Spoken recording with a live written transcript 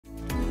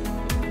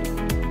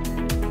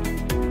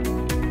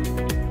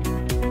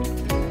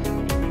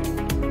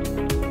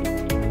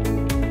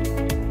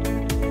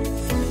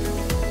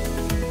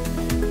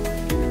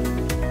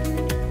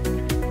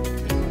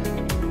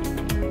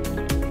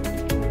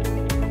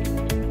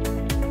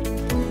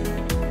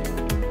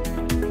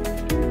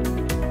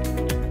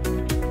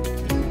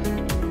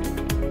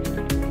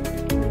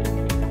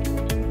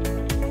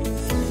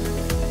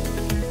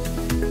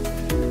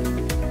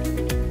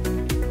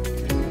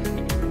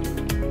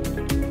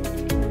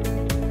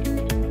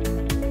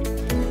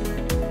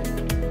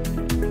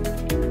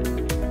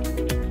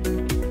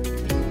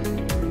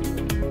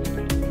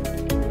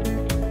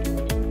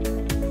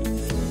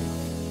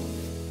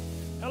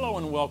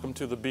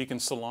Welcome to the Beacon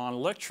Salon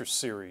Lecture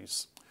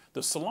Series.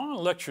 The Salon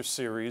Lecture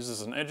Series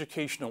is an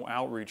educational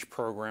outreach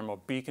program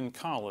of Beacon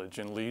College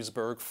in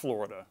Leesburg,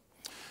 Florida.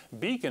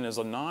 Beacon is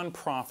a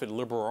nonprofit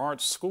liberal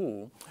arts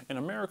school and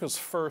America's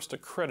first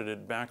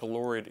accredited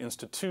baccalaureate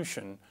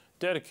institution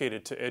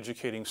dedicated to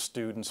educating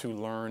students who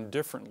learn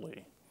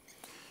differently.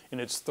 In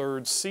its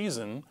third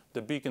season,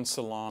 the Beacon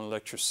Salon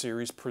Lecture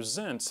Series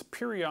presents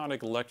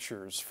periodic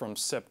lectures from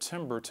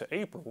September to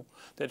April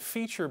that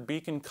feature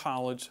Beacon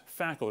College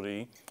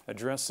faculty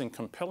addressing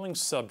compelling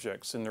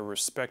subjects in their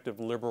respective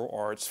liberal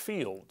arts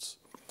fields.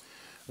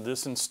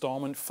 This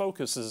installment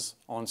focuses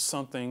on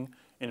something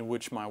in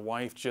which my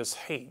wife just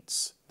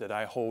hates that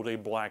I hold a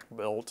black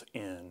belt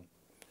in: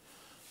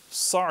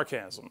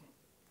 sarcasm.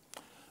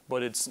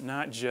 But it's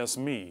not just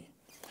me.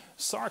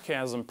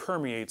 Sarcasm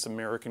permeates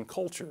American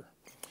culture.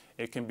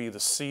 It can be the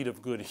seed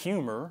of good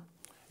humor,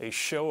 a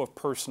show of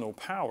personal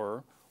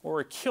power, or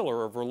a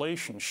killer of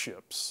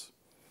relationships.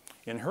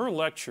 In her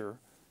lecture,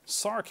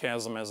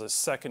 Sarcasm as a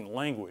Second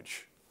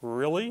Language,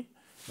 really?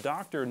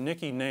 Dr.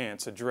 Nicki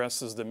Nance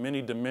addresses the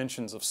many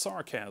dimensions of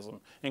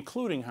sarcasm,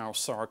 including how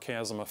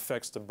sarcasm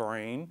affects the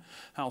brain,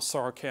 how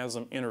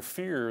sarcasm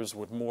interferes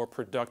with more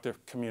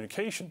productive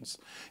communications,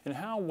 and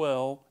how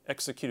well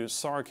executed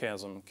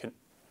sarcasm can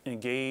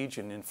engage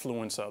and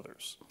influence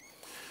others.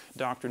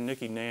 Dr.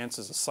 Nicki Nance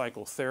is a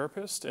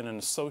psychotherapist and an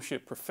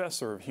associate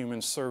professor of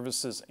human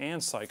services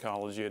and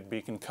psychology at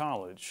Beacon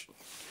College.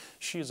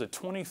 She is a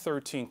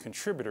 2013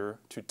 contributor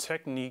to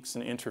Techniques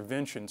and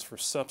Interventions for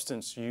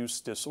Substance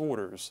Use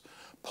Disorders,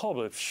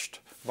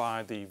 published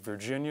by the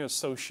Virginia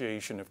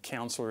Association of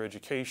Counselor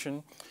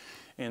Education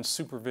and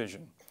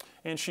Supervision.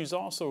 And she's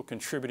also a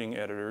contributing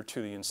editor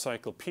to the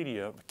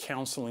Encyclopedia of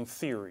Counseling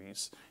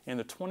Theories and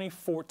the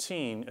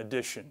 2014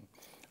 edition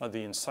of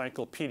the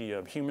Encyclopedia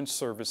of Human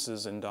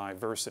Services and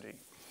Diversity.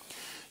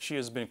 She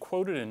has been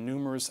quoted in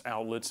numerous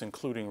outlets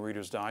including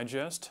Reader's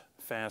Digest,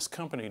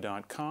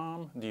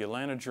 FastCompany.com, the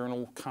Atlanta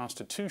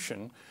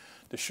Journal-Constitution,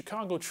 the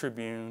Chicago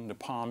Tribune, the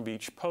Palm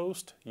Beach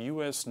Post,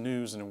 U.S.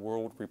 News and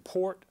World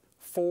Report,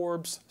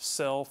 Forbes,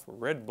 Self,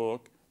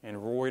 Redbook, and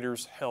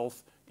Reuters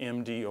Health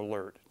MD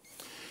Alert.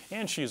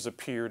 And she has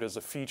appeared as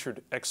a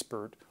featured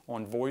expert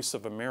on Voice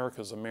of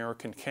America's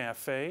American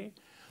Cafe,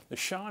 The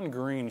Sean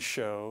Green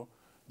Show,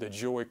 The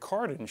Joy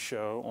Cardin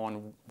Show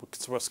on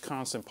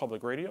Wisconsin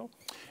Public Radio,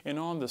 and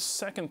on The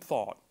Second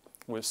Thought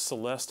with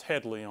Celeste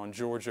Headley on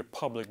Georgia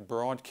Public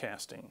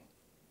Broadcasting.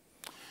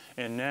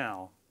 And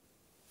now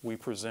we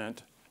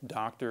present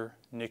Dr.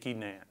 Nicki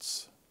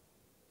Nance.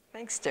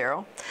 Thanks,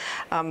 Daryl.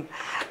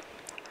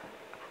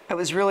 I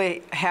was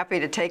really happy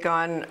to take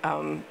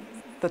on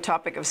the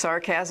topic of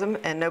sarcasm,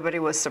 and nobody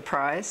was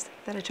surprised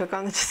that I took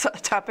on the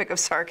topic of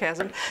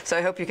sarcasm, so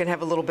I hope you can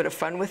have a little bit of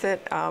fun with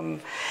it.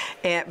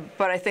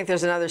 But I think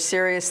there's another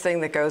serious thing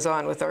that goes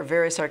on with our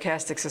very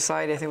sarcastic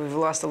society. I think we've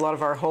lost a lot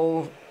of our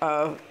whole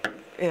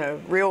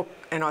real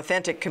and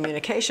authentic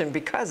communication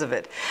because of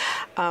it.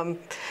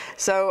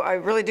 So I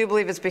really do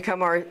believe it's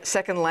become our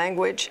second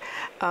language.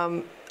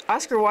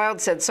 Oscar Wilde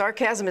said,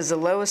 "Sarcasm is the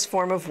lowest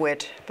form of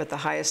wit, but the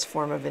highest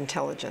form of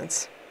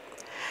intelligence."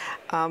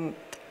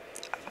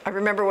 I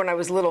remember when I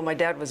was little, my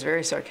dad was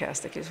very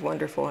sarcastic. He was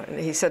wonderful. And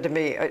he said to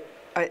me,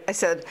 I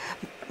said,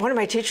 one of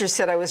my teachers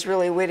said I was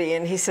really witty,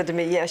 and he said to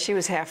me, yeah, she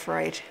was half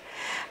right.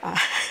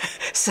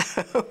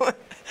 So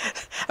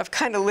I've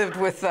kind of lived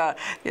with,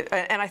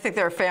 and I think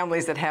there are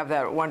families that have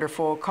that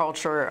wonderful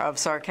culture of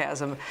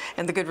sarcasm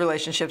and the good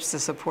relationships to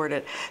support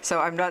it. So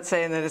I'm not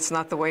saying that it's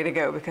not the way to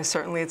go, because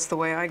certainly it's the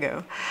way I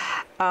go.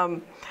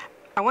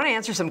 I want to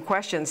answer some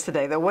questions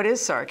today, though. What is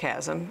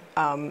sarcasm?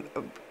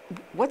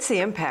 What's the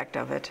impact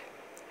of it?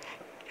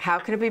 How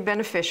can it be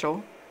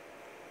beneficial?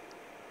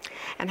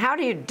 And how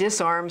do you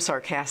disarm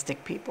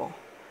sarcastic people?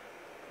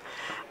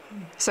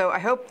 So I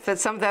hope that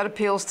some of that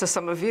appeals to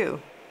some of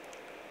you.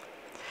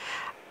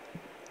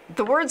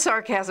 The word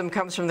sarcasm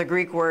comes from the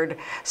Greek word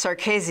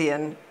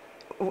sarkasian,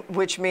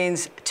 which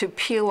means to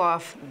peel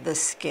off the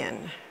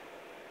skin.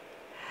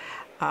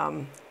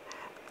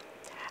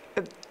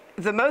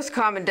 The most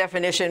common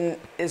definition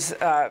is,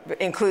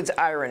 includes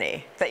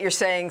irony, that you're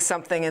saying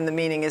something and the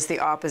meaning is the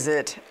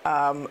opposite.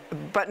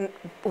 But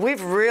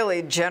we've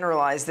really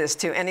generalized this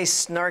to any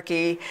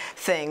snarky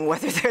thing,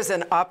 whether there's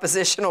an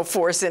oppositional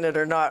force in it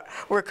or not.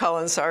 We're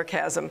calling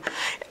sarcasm.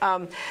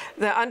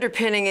 The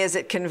underpinning is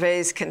it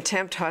conveys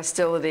contempt,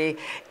 hostility,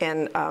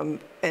 and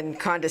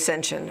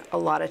condescension a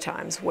lot of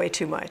times, way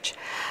too much.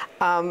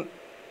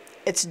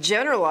 It's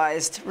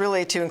generalized,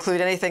 really, to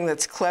include anything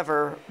that's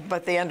clever,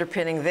 but the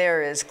underpinning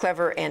there is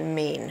clever and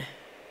mean.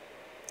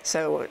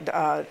 So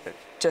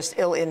just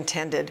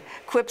ill-intended.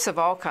 Quips of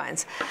all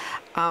kinds.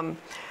 I'll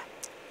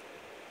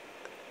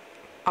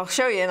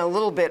show you in a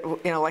little bit,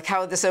 like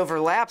how this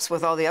overlaps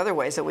with all the other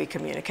ways that we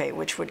communicate,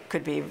 which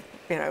could be,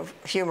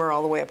 humor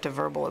all the way up to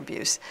verbal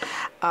abuse.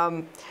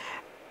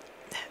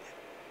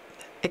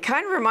 It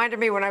kind of reminded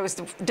me when I was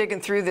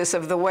digging through this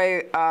of the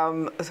way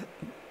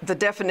the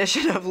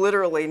definition of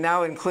literally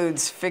now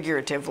includes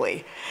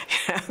figuratively.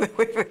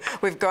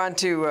 We've gone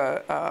to,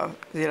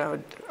 you know,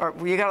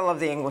 you gotta love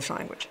the English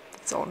language.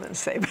 That's all I'm gonna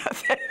say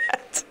about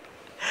that.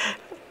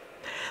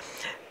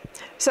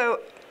 So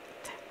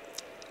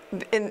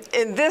in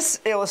this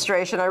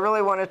illustration, I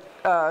really want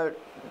to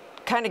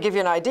kind of give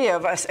you an idea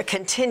of a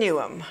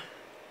continuum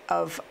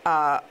of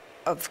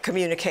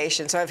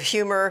communication. So I have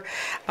humor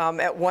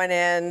at one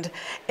end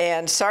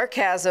and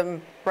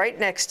sarcasm right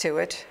next to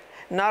it.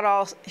 Not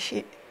all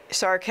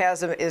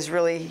sarcasm is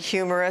really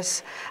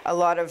humorous. A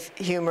lot of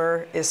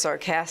humor is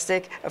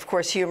sarcastic. Of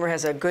course, humor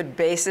has a good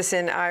basis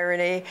in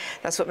irony.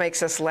 That's what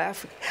makes us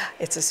laugh.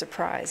 It's a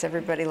surprise.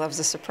 Everybody loves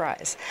a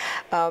surprise.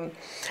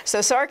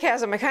 So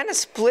sarcasm, I kind of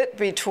split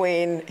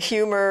between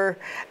humor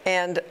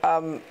and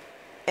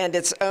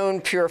its own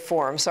pure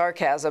form,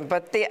 sarcasm.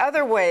 But the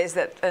other ways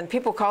that, and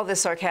people call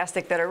this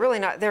sarcastic, that are really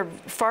not, they're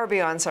far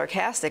beyond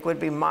sarcastic, would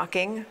be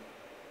mocking,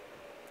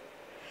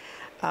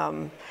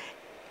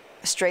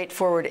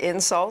 straightforward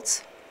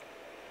insults,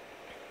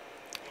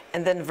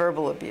 and then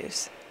verbal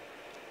abuse.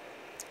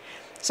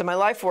 So my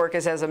life work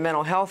is as a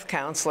mental health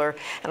counselor,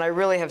 and I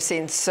really have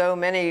seen so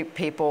many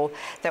people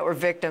that were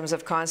victims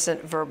of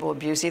constant verbal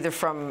abuse, either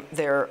from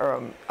their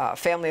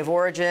family of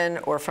origin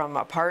or from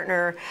a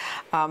partner,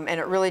 and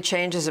it really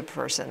changes a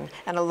person.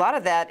 And a lot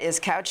of that is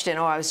couched in,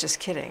 oh, I was just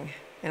kidding.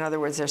 In other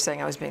words, they're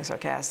saying I was being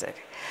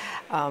sarcastic.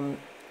 We'll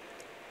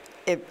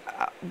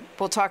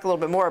talk a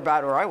little bit more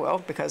about, or I will,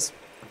 because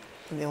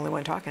I'm the only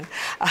one talking.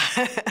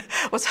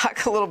 We'll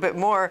talk a little bit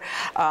more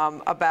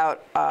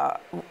about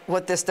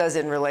what this does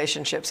in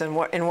relationships, and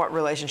in what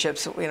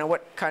relationships, you know,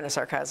 what kind of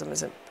sarcasm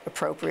is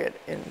appropriate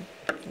in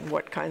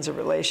what kinds of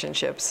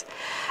relationships.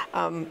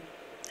 The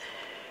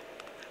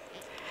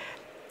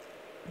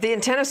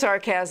intent of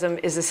sarcasm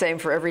is the same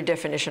for every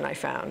definition I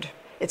found.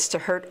 It's to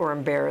hurt or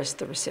embarrass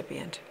the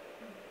recipient.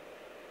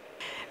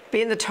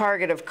 Being the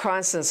target of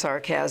constant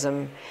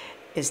sarcasm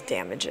is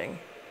damaging.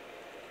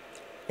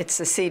 It's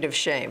the seed of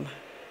shame.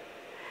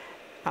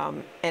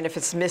 And if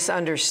it's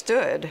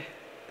misunderstood,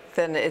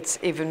 then it's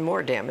even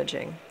more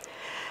damaging.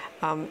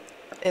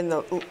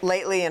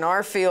 Lately in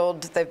our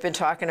field, they've been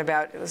talking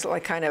about, it was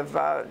like kind of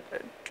a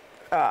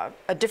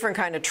different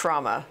kind of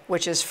trauma,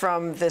 which is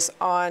from this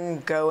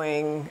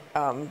ongoing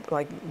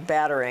like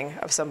battering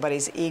of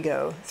somebody's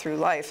ego through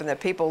life, and that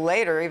people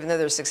later, even though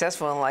they're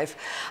successful in life,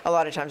 a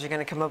lot of times are going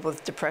to come up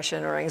with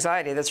depression or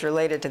anxiety that's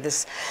related to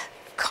this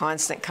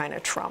constant kind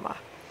of trauma.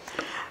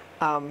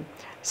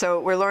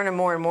 So we're learning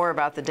more and more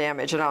about the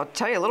damage, and I'll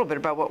tell you a little bit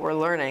about what we're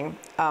learning.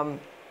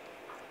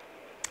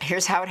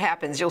 Here's how it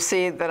happens. You'll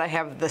see that I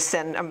have the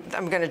send. I'm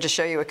going to just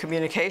show you a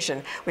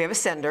communication. We have a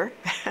sender.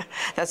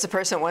 That's the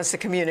person that wants to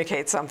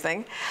communicate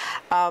something.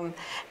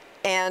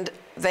 And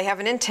they have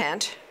an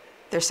intent.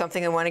 There's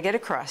something they want to get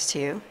across to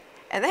you.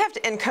 And they have to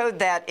encode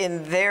that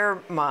in their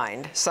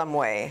mind some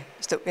way,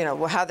 so, you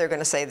know, how they're going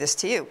to say this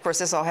to you. Of course,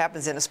 this all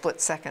happens in a split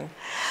second.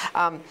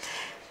 And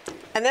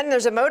then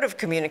there's a mode of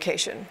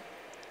communication.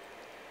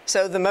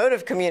 So the mode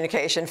of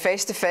communication,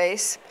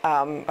 face-to-face,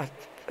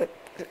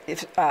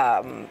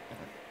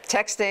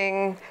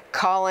 texting,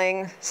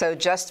 calling, so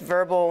just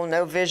verbal,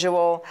 no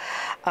visual,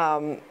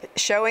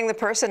 showing the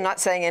person, not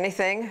saying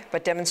anything,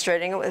 but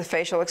demonstrating it with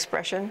facial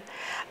expression.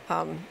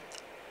 I'm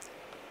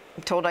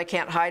told I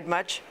can't hide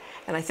much,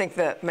 and I think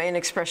the main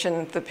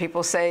expression that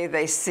people say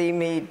they see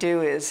me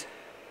do is,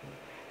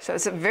 so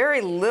it's a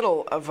very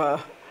little of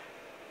a,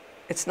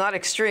 it's not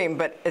extreme,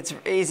 but it's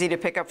easy to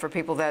pick up for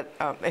people that,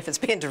 if it's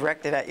being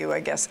directed at you, I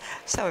guess.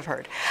 So I've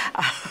heard.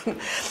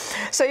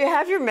 So you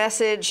have your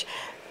message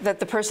that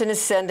the person is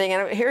sending,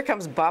 and here it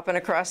comes bopping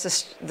across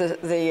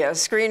the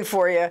screen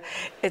for you.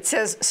 It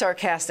says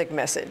sarcastic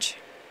message.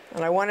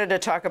 And I wanted to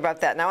talk about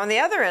that. Now, on the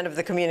other end of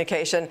the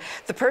communication,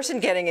 the person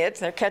getting it,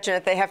 they're catching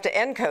it, they have to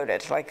encode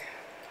it. Like,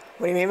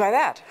 what do you mean by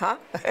that, huh?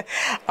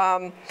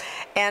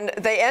 And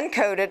they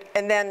encode it,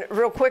 and then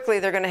real quickly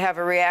they're going to have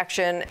a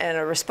reaction and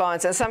a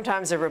response, and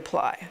sometimes a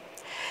reply.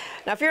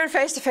 Now, if you're in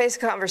face-to-face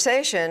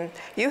conversation,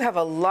 you have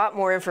a lot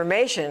more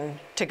information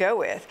to go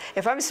with.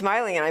 If I'm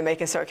smiling and I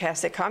make a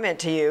sarcastic comment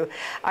to you,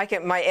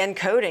 my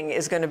encoding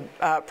is going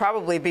to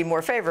probably be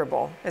more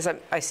favorable as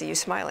I see you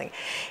smiling.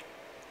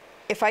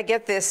 If I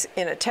get this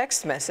in a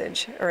text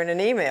message or in an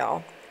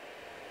email,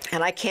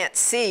 and I can't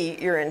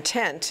see your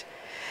intent,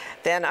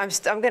 then I'm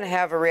going to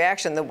have a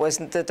reaction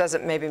that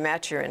doesn't maybe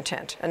match your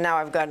intent. And now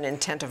I've got an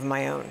intent of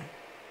my own.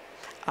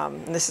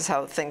 And this is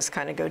how things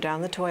kind of go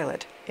down the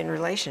toilet in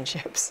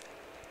relationships.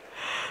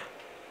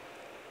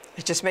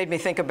 It just made me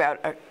think about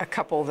a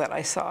couple that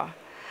I saw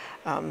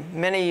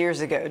many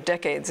years ago,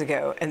 decades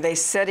ago, and they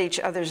said each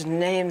other's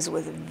names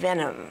with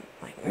venom,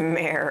 like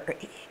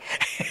Mary,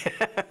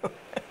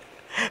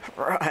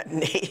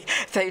 Rodney.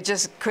 They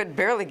just could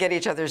barely get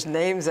each other's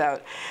names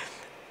out.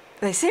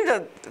 They seem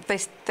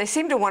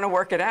to want to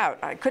work it out.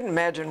 I couldn't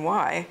imagine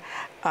why.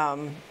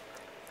 Although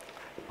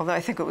I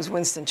think it was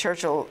Winston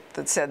Churchill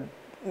that said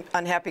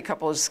unhappy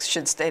couples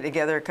should stay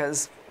together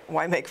because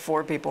why make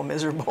 4 people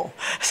miserable?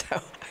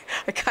 So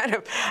I kind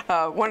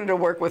of wanted to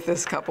work with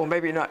this couple,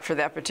 maybe not for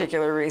that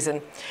particular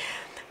reason.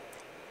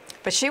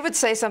 But she would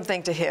say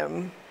something to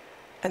him,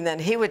 and then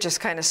he would just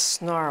kind of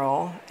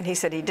snarl. And he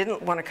said he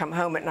didn't want to come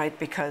home at night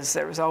because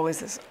there was always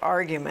this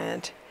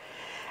argument.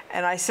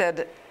 And I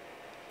said,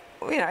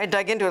 you know, I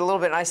dug into it a little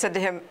bit, and I said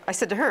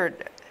to her,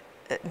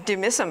 do you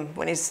miss him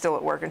when he's still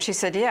at work? And she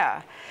said, yeah.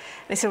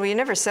 And he said, well, you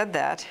never said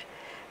that.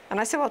 And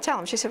I said, well, tell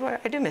him. She said, well,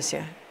 I do miss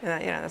you.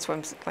 And, you know, that's why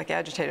I'm like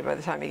agitated by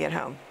the time you get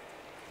home.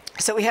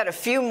 So we had a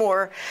few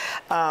more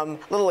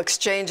little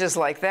exchanges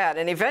like that.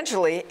 And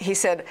eventually he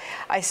said,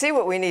 I see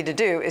what we need to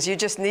do is you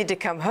just need to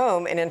come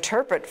home and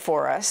interpret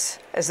for us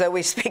as though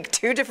we speak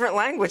 2 different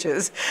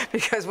languages,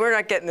 because we're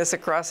not getting this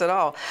across at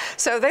all.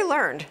 So they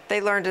learned.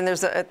 And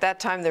at that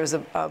time there was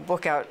a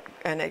book out,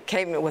 and it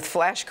came with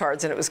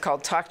flashcards, and it was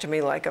called Talk to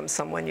Me Like I'm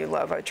Someone You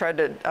Love. I tried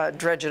to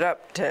dredge it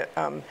up to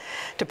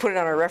put it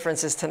on our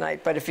references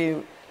tonight, but if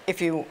you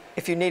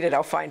need it,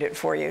 I'll find it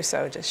for you,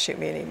 so just shoot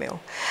me an email.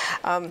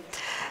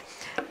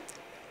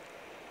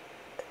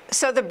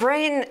 So the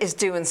brain is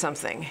doing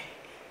something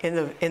in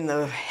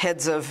the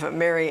heads of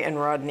Mary and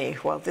Rodney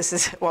while this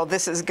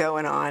is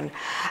going on.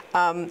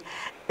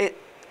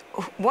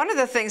 One of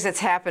the things that's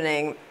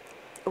happening,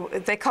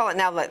 they call it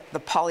now the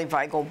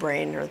polyvagal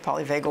brain, or the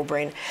polyvagal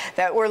brain,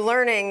 that we're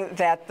learning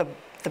that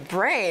the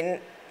brain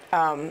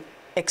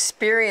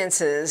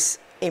experiences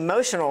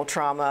emotional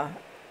trauma,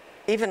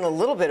 even a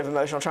little bit of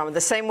emotional trauma,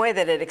 the same way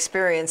that it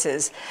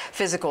experiences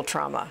physical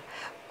trauma,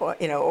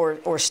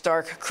 or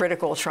stark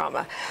critical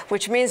trauma,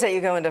 which means that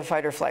you go into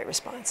fight or flight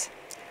response.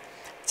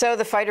 So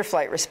the fight or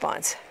flight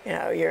response, you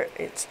know,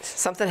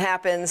 something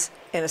happens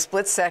in a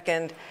split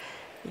second,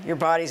 your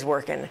body's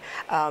working,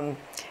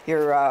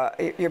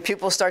 your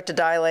pupils start to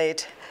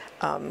dilate,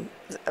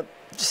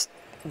 just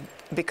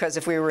because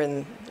if we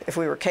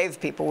were cave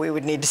people, we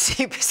would need to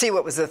see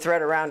what was the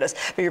threat around us.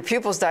 But your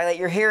pupils dilate,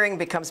 your hearing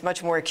becomes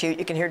much more acute.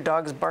 You can hear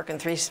dogs barking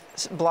 3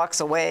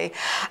 blocks away.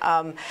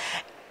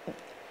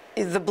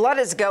 The blood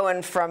is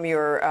going from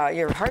your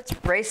heart's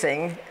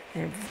racing,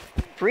 your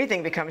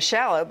breathing becomes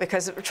shallow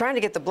because we're trying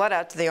to get the blood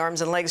out to the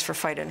arms and legs for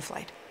fight and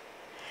flight.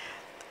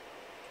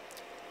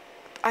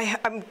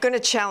 I'm going to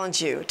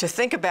challenge you to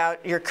think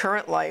about your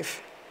current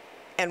life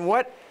and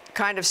what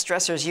kind of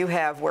stressors you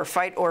have where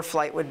fight or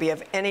flight would be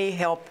of any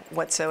help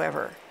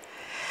whatsoever.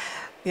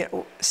 You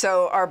know,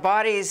 so our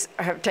bodies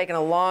have taken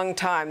a long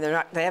time.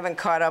 They haven't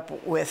caught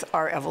up with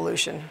our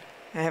evolution.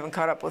 They haven't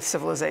caught up with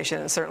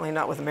civilization, and certainly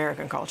not with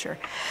American culture.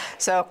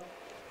 So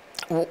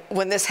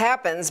when this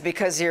happens,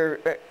 because your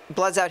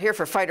blood's out here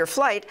for fight or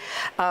flight,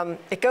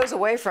 it goes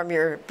away from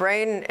your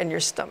brain and your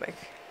stomach.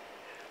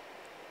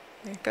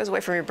 It goes away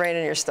from your brain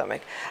and your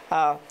stomach.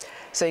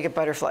 So you get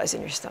butterflies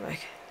in your stomach.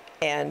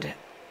 And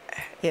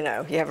you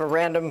know, you have a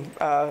random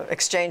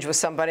exchange with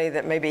somebody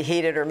that may be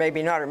heated or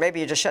maybe not, or maybe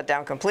you just shut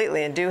down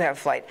completely and do have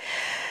flight.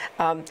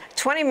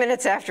 20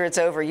 minutes after it's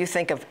over, you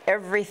think of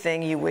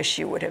everything you wish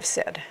you would have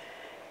said.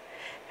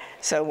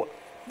 So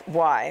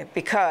why?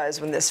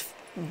 Because when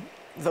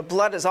the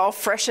blood is all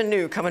fresh and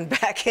new coming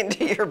back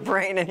into your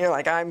brain, and you're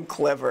like, I'm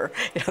clever.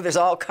 You know, there's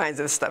all kinds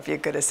of stuff you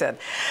could have said.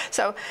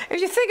 So if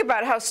you think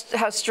about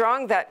how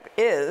strong that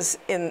is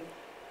in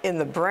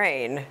the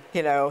brain,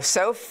 you know,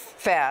 so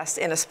fast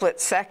in a split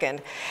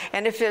second.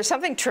 And if there's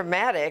something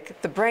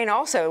traumatic, the brain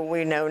also,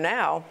 we know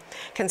now,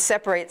 can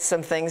separate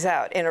some things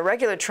out. In a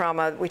regular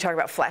trauma, we talk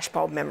about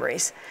flashbulb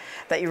memories,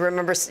 that you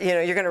remember, you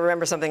know, you're going to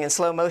remember something in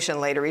slow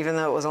motion later, even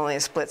though it was only a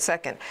split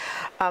second.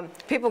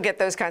 People get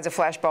those kinds of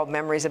flashbulb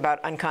memories about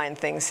unkind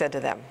things said to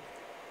them.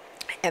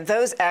 And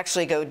those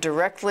actually go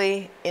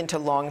directly into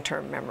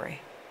long-term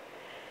memory.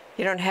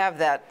 You don't have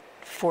that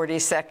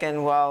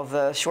 40-second while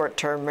the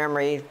short-term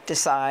memory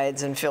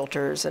decides and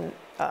filters, and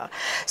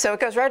so it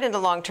goes right into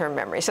long-term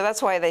memory. So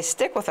that's why they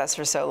stick with us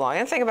for so long.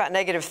 And think about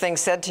negative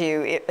things said to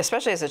you,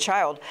 especially as a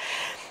child.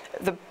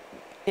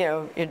 You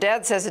know, your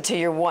dad says it to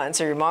you once,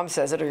 or your mom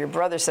says it, or your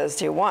brother says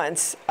to you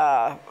once.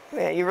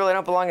 You really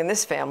don't belong in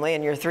this family,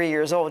 and you're 3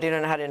 years old. You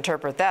don't know how to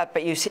interpret that,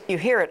 but you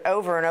hear it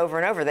over and over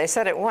and over. They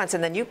said it once,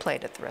 and then you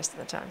played it the rest of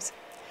the times.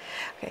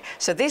 Okay,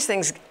 so these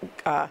things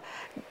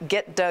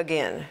get dug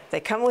in.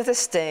 They come with a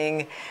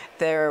sting.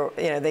 They're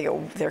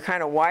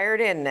kind of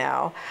wired in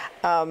now,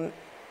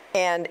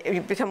 and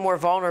you become more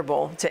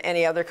vulnerable to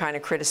any other kind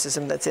of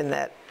criticism that's in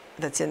that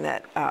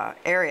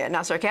area.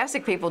 Now,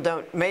 sarcastic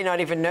people may not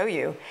even know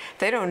you.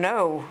 They don't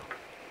know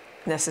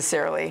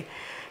necessarily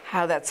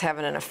how that's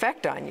having an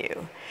effect on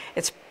you.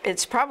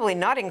 It's probably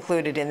not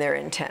included in their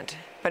intent.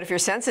 But if you're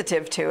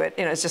sensitive to it,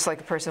 you know, it's just like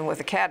a person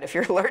with a cat. If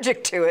you're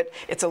allergic to it,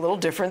 it's a little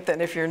different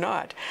than if you're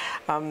not.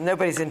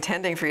 Nobody's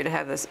intending for you to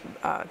have this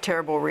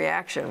terrible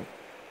reaction.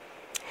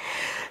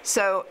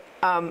 So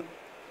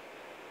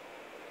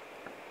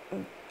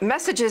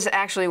messages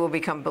actually will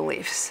become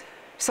beliefs.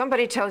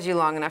 Somebody tells you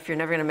long enough, you're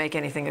never going to make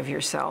anything of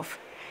yourself.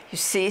 You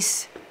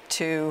cease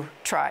to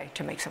try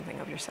to make something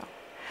of yourself.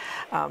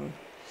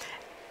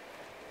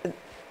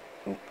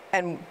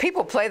 and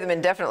people play them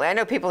indefinitely. I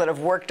know people that have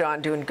worked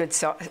on doing good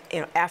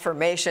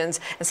affirmations,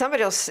 and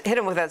somebody will hit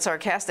them with that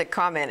sarcastic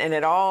comment, and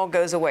it all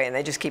goes away, and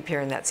they just keep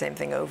hearing that same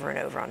thing over and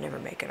over. I'll never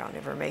make it. I'll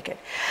never make it.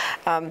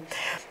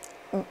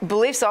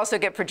 Beliefs also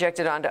get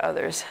projected onto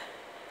others.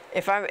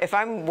 If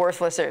I'm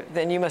worthless,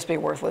 then you must be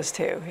worthless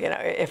too. You know,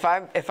 if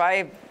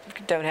I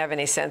don't have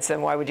any sense,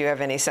 then why would you have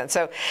any sense?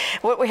 So,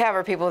 what we have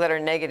are people that are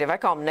negative. I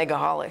call them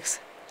negaholics.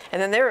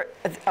 And then there are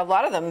a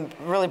lot of them,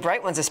 really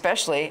bright ones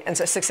especially, and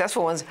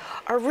successful ones,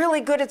 are really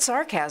good at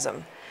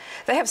sarcasm.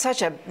 They have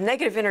such a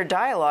negative inner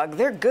dialogue,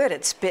 they're good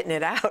at spitting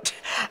it out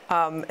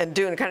and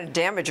doing kind of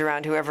damage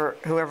around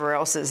whoever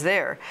else is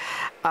there.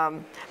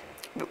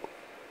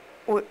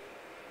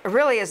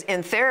 Really, as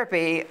in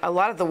therapy, a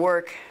lot of the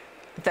work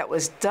that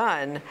was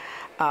done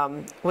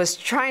was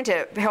trying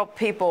to help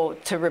people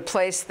to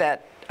replace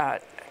that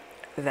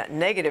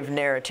negative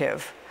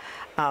narrative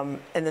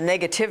and the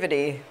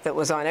negativity that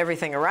was on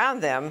everything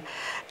around them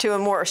to a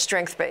more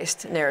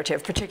strength-based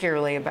narrative,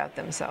 particularly about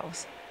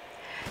themselves.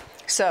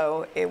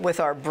 So with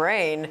our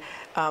brain,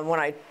 when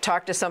I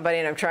talk to somebody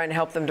and I'm trying to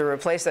help them to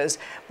replace those,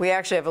 we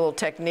actually have a little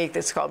technique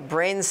that's called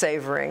brain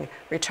savoring.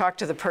 We talk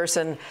to the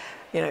person,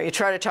 you know, you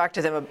try to talk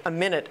to them a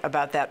minute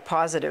about that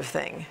positive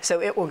thing.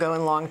 So it will go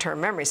in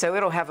long-term memory. So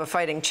it'll have a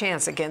fighting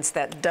chance against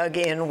that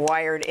dug-in,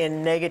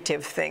 wired-in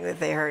negative thing that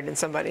they heard in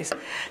somebody's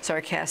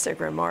sarcastic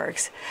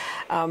remarks.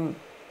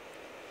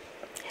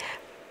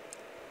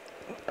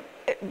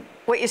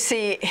 What you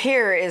see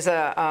here is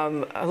a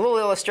little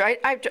illustration.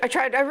 I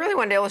really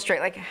wanted to illustrate,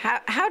 like,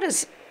 how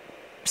does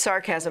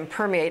sarcasm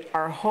permeate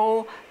our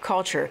whole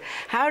culture?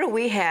 How do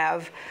we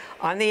have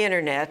on the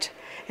internet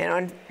and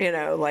on, you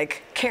know,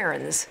 like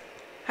Karens?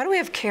 How do we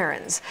have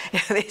Karens? You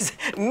know, these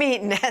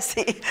mean,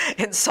 nasty,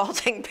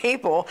 insulting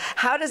people.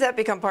 How does that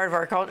become part of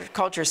our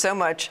culture so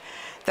much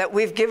that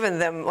we've given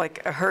them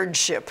like a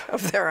herdship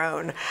of their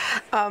own?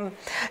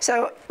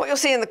 So what you'll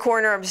see in the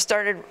corner, I've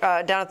started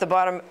down at the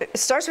bottom, it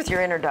starts with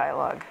your inner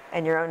dialogue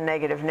and your own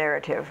negative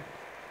narrative.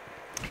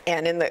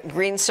 And in the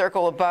green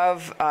circle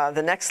above,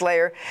 the next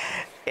layer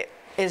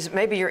is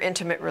maybe your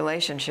intimate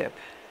relationship.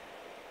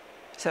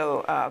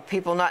 So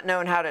people not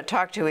knowing how to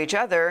talk to each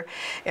other,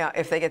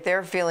 if they get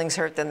their feelings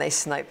hurt, then they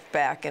snipe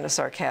back in a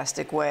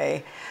sarcastic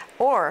way.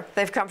 Or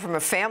they've come from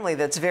a family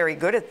that's very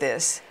good at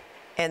this,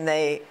 and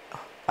they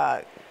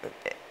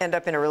end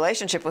up in a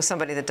relationship with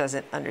somebody that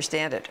doesn't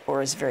understand it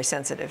or is very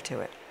sensitive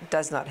to it,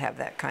 does not have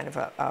that kind of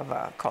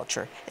a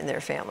culture in their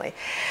family.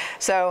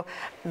 So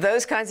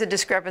those kinds of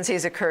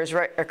discrepancies occur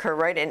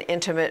right in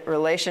intimate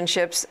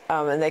relationships,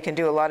 and they can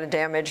do a lot of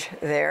damage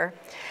there.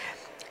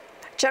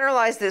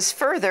 Generalize this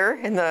further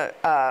in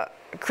the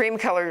cream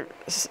color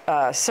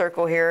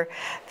circle here,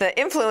 the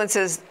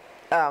influences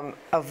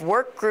of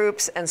work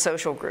groups and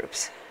social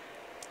groups.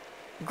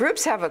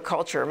 Groups have a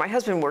culture. My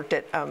husband worked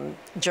at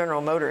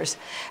General Motors,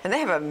 and they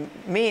have a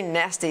mean,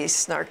 nasty,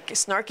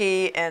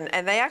 snarky,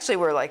 and they actually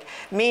were like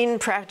mean,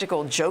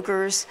 practical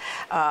jokers.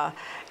 And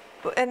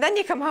then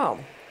you come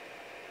home.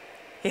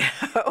 You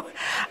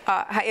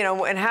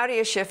know, and how do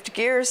you shift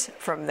gears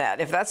from that?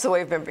 If that's the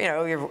way we've been, you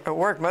know, at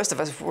work, most of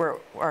us,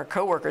 our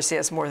coworkers see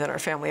us more than our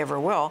family ever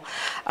will.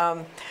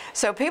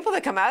 So people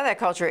that come out of that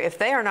culture, if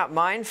they are not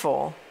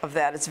mindful of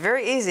that, it's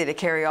very easy to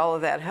carry all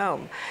of that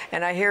home.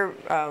 And I hear,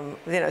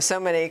 you know, so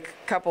many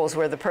couples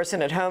where the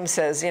person at home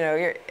says, you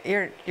know,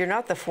 you're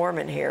not the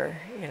foreman here,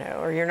 you know,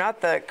 or you're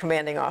not the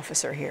commanding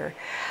officer here,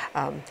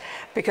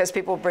 because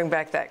people bring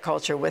back that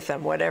culture with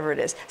them, whatever it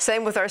is.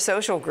 Same with our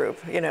social group.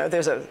 You know,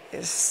 there's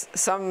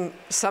some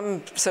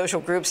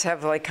social groups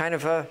have like kind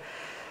of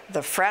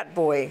the frat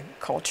boy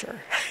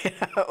culture. You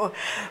know,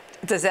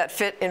 does that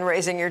fit in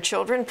raising your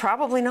children?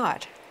 Probably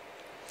not.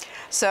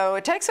 So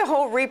it takes a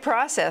whole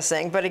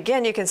reprocessing, but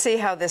again, you can see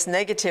how this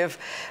negative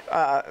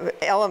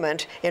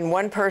element in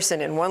one person,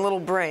 in one little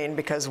brain,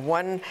 because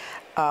one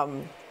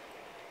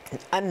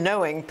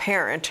unknowing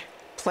parent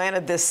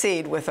planted this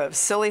seed with a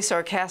silly,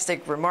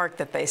 sarcastic remark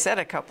that they said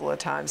a couple of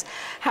times,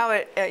 how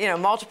it, you know,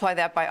 multiply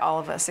that by all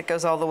of us. It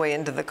goes all the way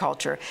into the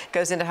culture. It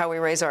goes into how we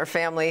raise our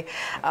family.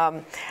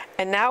 And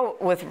now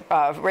with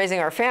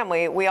raising our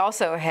family, we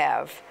also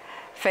have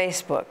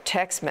Facebook,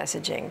 text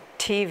messaging,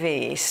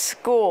 TV,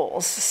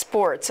 schools,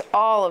 sports,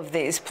 all of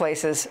these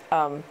places.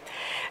 A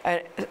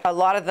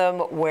lot of them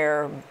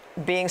where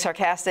being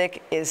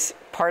sarcastic is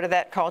part of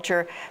that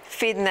culture,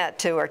 feeding that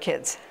to our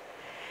kids.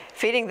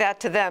 Feeding that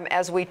to them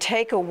as we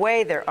take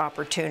away their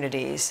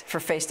opportunities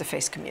for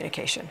face-to-face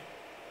communication.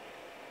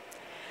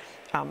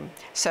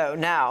 So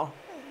now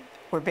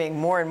we're being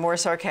more and more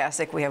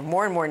sarcastic, we have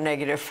more and more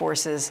negative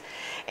forces,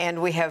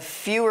 and we have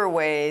fewer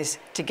ways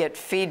to get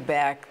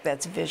feedback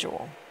that's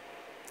visual.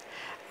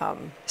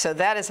 So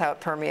that is how it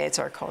permeates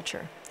our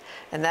culture.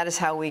 And that is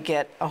how we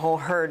get a whole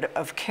herd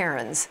of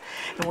Karens.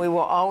 And we will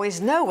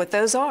always know what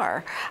those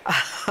are.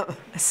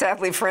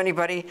 Sadly, for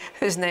anybody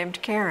who's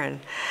named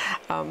Karen.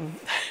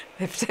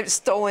 They've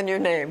stolen your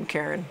name,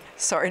 Karen.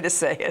 Sorry to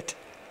say it.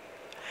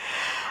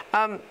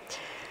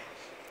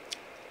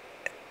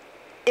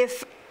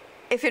 If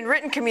in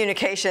written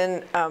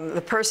communication,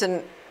 the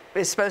person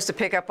is supposed to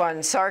pick up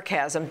on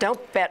sarcasm,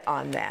 don't bet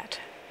on that.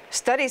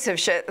 Studies have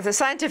shown, the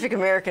Scientific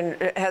American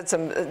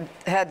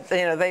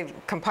they've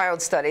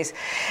compiled studies,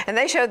 and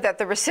they showed that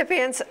the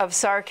recipients of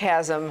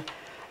sarcasm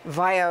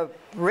via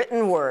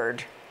written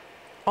word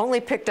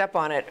only picked up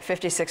on it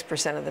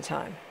 56% of the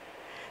time.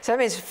 So that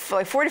means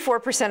like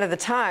 44% of the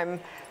time,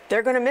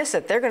 they're going to miss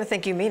it. They're going to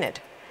think you mean it.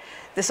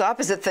 This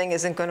opposite thing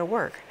isn't going to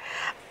work.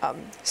 I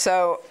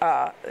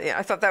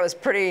thought that was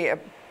pretty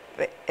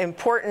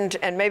important,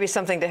 and maybe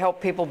something to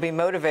help people be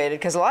motivated,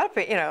 because a lot of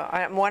people,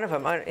 I'm one of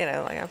them,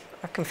 I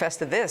confess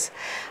to this.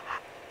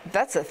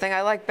 That's the thing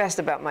I like best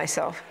about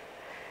myself,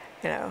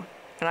 and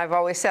I've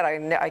always said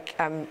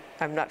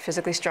I'm not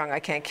physically strong, I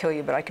can't kill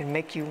you, but I can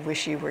make you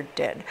wish you were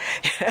dead.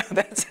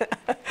 That's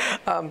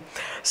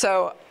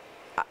so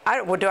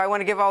do I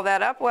want to give all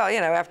that up? Well,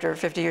 after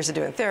 50 years of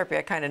doing therapy,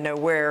 I kind of know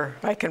where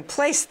I can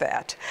place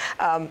that.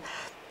 But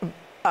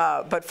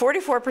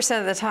 44%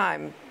 of the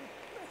time,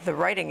 the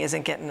writing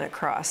isn't getting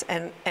across.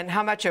 And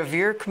how much of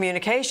your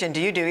communication do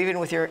you do, even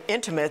with your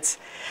intimates,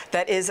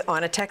 that is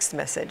on a text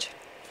message?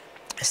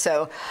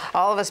 So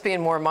all of us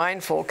being more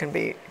mindful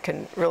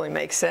can really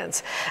make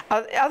sense.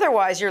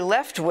 Otherwise, you're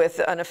left with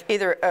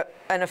either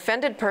an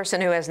offended person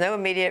who has no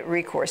immediate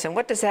recourse. And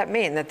what does that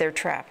mean? That they're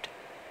trapped.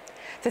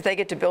 That they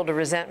get to build a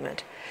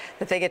resentment.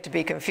 That they get to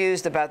be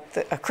confused about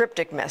a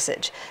cryptic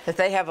message. That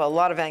they have a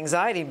lot of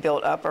anxiety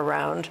built up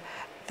around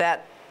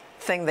that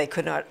thing they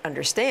could not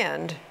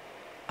understand.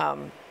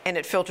 And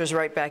it filters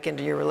right back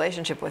into your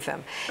relationship with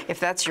them. If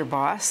that's your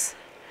boss,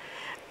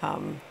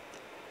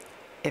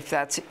 if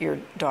that's your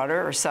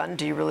daughter or son,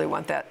 do you really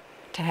want that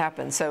to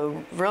happen?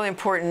 So really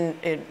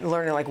important in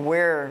learning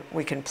where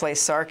we can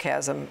place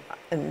sarcasm,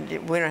 and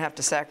we don't have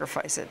to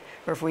sacrifice it.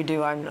 Or if we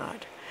do, I'm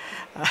not.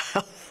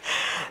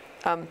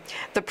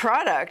 The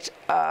product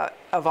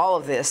of all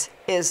of this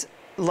is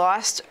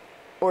lost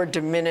or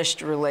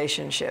diminished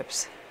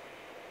relationships.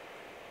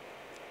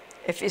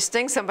 If you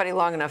sting somebody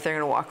long enough, they're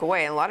going to walk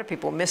away. And a lot of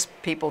people miss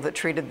people that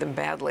treated them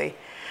badly.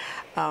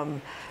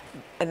 And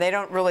they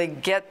don't really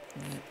get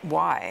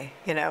why,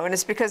 And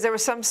it's because there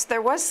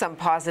was some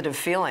positive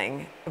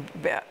feeling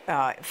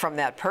from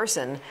that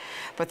person,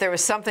 but there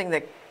was something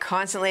that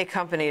constantly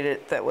accompanied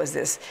it that was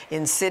this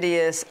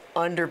insidious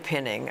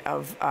underpinning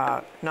of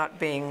not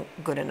being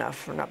good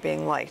enough or not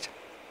being liked.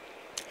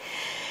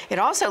 It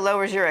also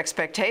lowers your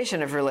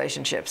expectation of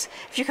relationships.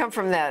 If you come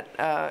from that,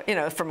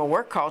 from a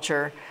work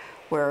culture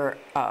where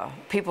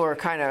people are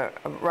kind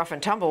of rough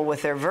and tumble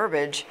with their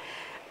verbiage,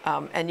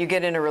 and you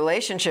get in a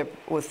relationship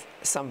with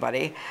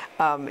somebody,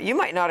 you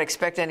might not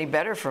expect any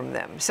better from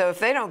them. So if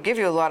they don't give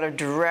you a lot of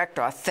direct,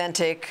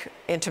 authentic,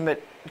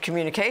 intimate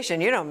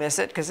communication, you don't miss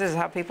it, because this is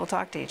how people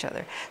talk to each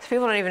other. So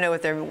people don't even know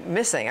what they're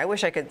missing. I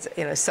wish I could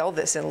sell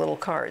this in little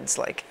cards,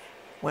 like,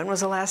 when was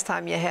the last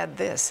time you had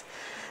this?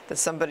 That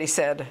somebody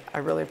said, I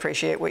really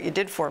appreciate what you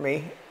did for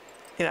me,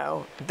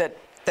 that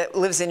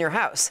lives in your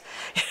house.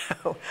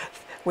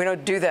 We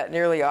don't do that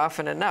nearly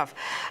often enough.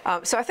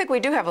 So I think we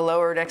do have a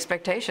lowered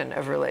expectation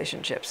of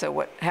relationships. So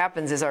what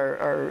happens is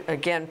our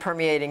again,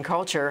 permeating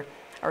culture,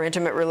 our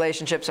intimate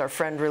relationships, our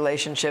friend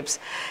relationships,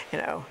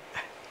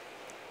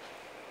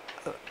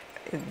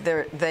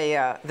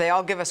 they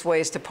all give us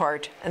ways to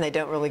part, and they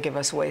don't really give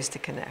us ways to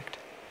connect.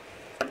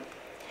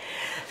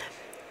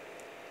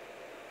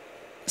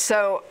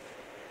 So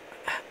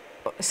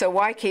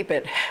why keep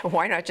it?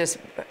 Why not just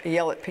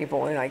yell at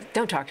people and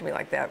don't talk to me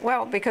like that?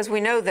 Well, because we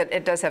know that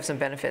it does have some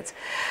benefits.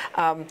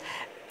 And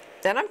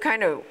I'm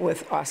kind of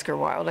with Oscar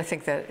Wilde. I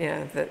think that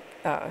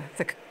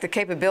the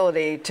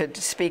capability to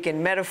speak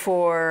in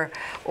metaphor,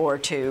 or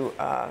to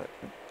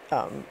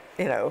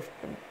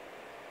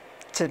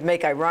to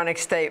make ironic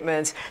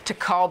statements, to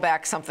call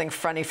back something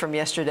funny from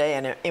yesterday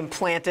and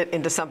implant it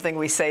into something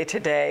we say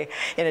today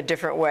in a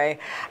different way.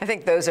 I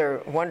think those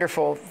are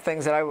wonderful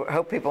things that I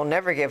hope people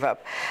never give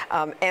up.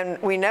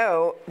 And we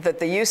know that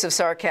the use of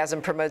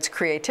sarcasm promotes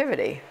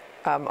creativity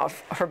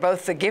for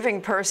both the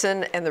giving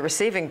person and the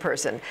receiving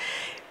person.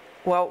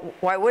 Well,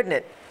 why wouldn't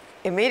it?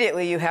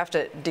 Immediately you have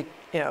to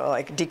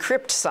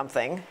decrypt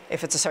something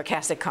if it's a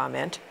sarcastic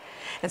comment.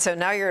 And so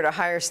now you're at a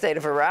higher state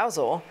of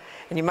arousal,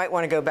 and you might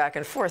want to go back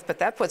and forth, but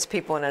that puts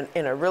people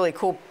in a really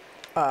cool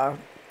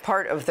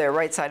part of their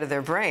right side of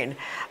their brain.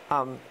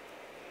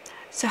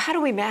 So how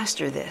do we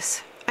master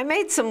this? I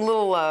made some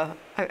little, I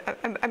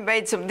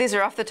made some, these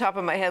are off the top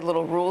of my head,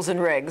 little rules and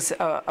regs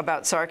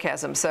about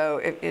sarcasm. So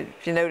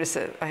if you notice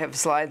that I have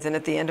slides, and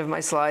at the end of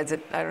my slides,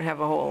 I don't have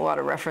a whole lot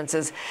of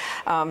references.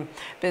 But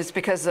it's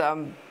because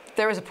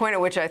there was a point at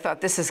which I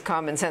thought this is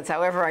common sense.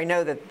 However, I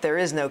know that there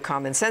is no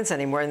common sense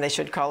anymore, and they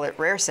should call it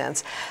rare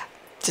sense.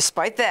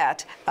 Despite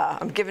that,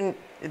 I'm giving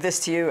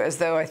this to you as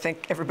though I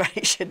think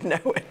everybody should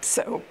know it,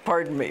 so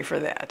pardon me for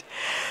that.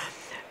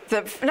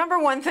 The number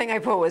one thing I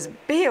put was,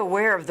 be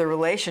aware of the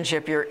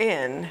relationship you're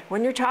in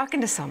when you're talking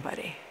to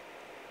somebody.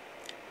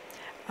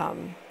 I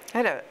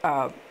had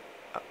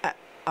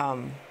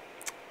an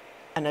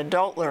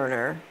adult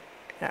learner,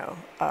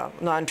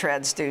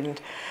 non-trad student,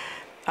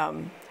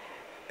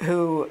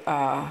 who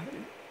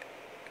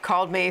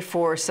called me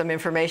for some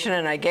information,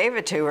 and I gave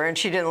it to her, and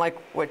she didn't like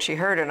what she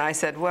heard, and I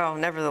said, well,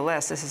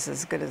 nevertheless, this is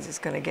as good as it's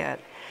going to get.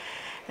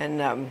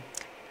 And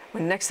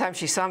when next time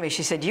she saw me,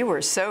 she said, you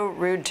were so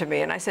rude to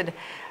me. And I said,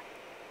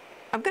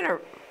 I'm going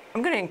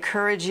to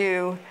encourage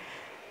you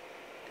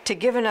to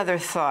give another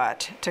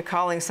thought to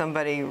calling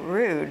somebody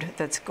rude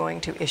that's going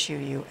to issue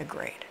you a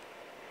grade.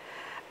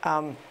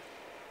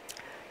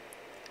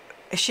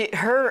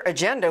 Her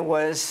agenda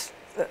was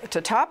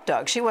to top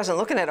dog. She wasn't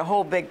looking at a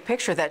whole big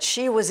picture that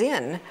she was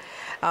in,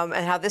 and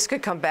how this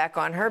could come back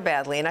on her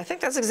badly. And I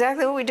think that's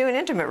exactly what we do in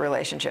intimate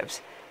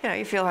relationships. You know,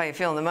 you feel how you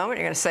feel in the moment.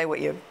 You're going to say what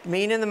you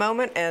mean in the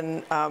moment,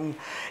 and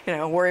you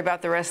know, worry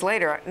about the rest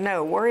later.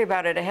 No, worry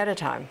about it ahead of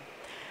time.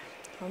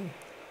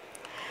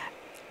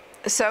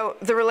 So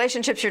the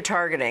relationships you're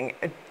targeting,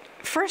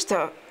 first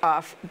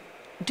off,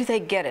 do they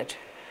get it?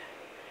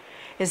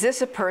 Is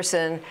this a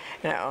person,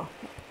 you know,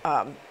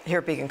 here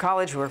at Beacon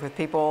College, we work with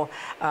people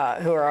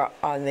who are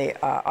on the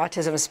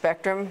autism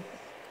spectrum.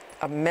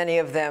 Many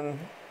of them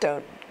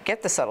don't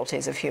get the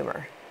subtleties of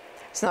humor.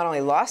 It's not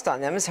only lost on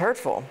them, it's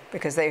hurtful,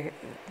 because they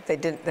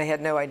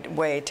had no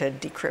way to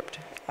decrypt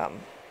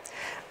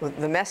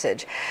the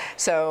message.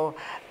 So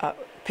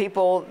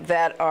people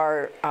that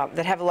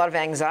have a lot of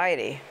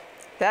anxiety,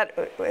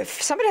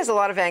 if somebody has a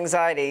lot of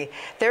anxiety,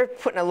 they're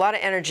putting a lot of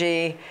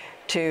energy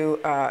to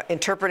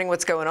interpreting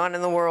what's going on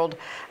in the world.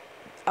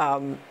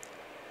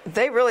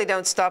 They really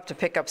don't stop to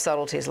pick up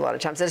subtleties a lot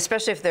of times, and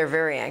especially if they're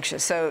very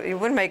anxious. So you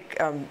wouldn't make,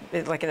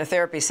 like in a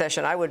therapy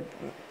session, I would,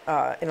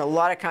 in a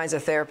lot of kinds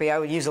of therapy, I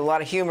would use a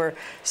lot of humor,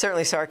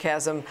 certainly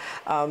sarcasm,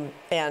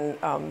 and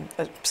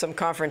some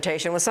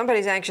confrontation. When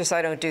somebody's anxious,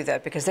 I don't do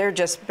that, because they're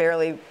just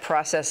barely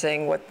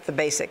processing what the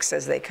basics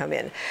as they come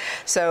in.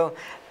 So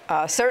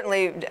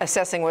certainly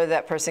assessing whether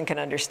that person can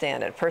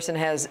understand it. A person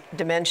has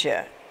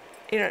dementia,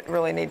 you don't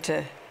really need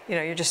to, you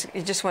know, you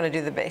just want to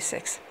do the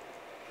basics.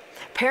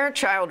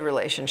 Parent-child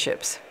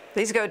relationships.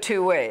 These go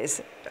two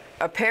ways.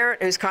 A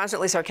parent who's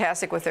constantly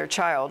sarcastic with their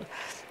child,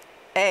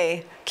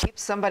 A,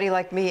 keeps somebody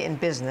like me in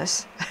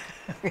business,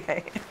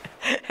 okay?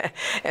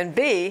 And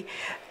B,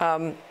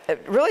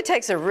 it really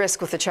takes a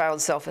risk with the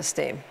child's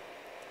self-esteem,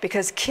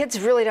 because kids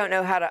really don't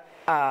know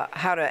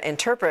how to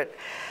interpret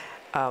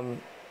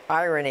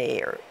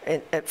irony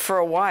for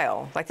a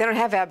while. Like, they don't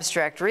have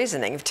abstract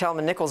reasoning. If you tell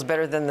them a nickel's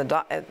better than the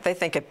dime, they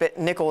think a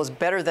nickel is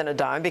better than a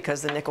dime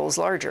because the nickel is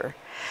larger.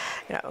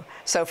 You know,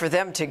 so for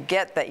them to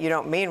get that you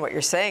don't mean what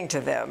you're saying to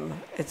them,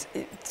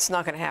 it's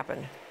not going to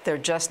happen. They're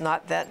just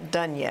not that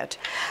done yet.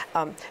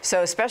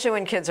 So especially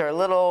when kids are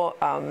little,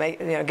 you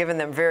know, giving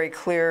them very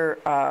clear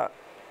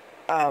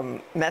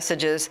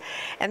messages,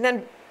 and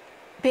then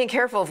being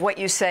careful of what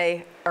you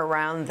say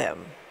around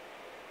them.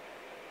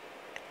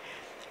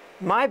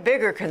 My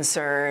bigger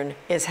concern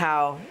is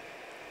how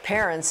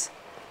parents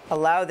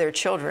allow their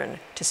children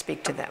to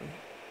speak to them.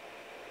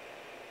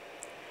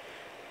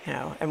 You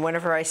know, and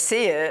whenever I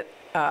see it,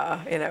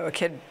 you know, a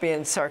kid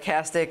being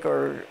sarcastic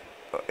or,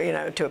 you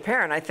know, to a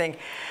parent, I think,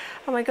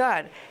 oh my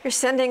God, you're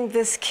sending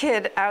this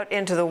kid out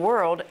into the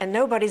world and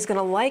nobody's going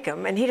to like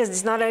him, and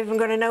he's not even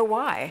going to know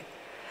why.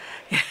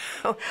 You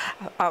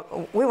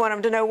know, we want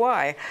him to know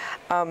why.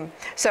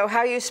 So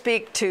how you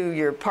speak to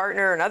your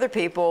partner and other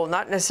people,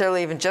 not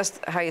necessarily even just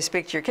how you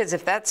speak to your kids,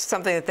 if that's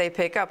something that they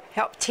pick up,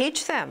 help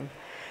teach them.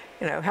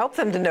 You know, help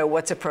them to know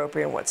what's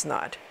appropriate and what's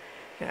not.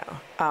 You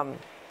know.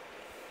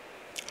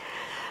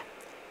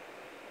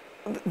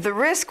 The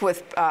risk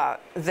with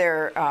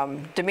their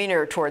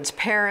demeanor towards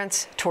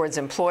parents, towards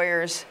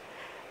employers,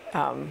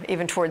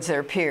 even towards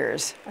their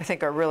peers, I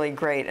think are really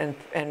great,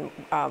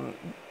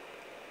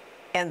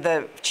 and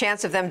the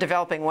chance of them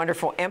developing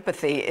wonderful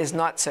empathy is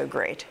not so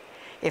great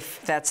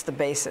if that's the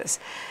basis.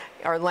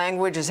 Our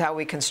language is how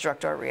we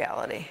construct our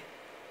reality.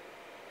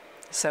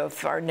 So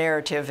if our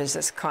narrative is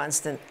this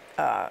constant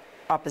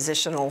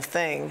oppositional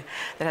thing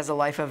that has a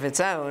life of its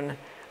own,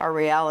 our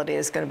reality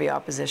is going to be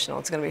oppositional.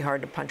 It's going to be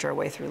hard to punch our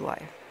way through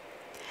life.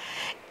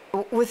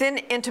 Within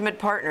intimate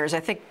partners, I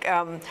think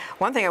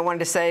one thing I wanted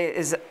to say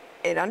is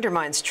it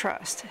undermines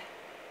trust.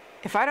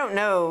 If I don't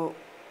know,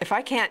 if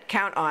I can't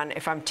count on,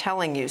 if I'm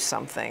telling you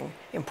something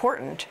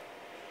important,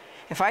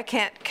 if I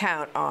can't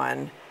count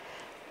on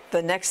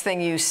the next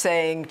thing you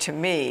saying to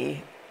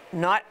me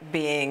not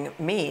being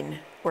mean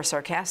or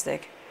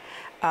sarcastic,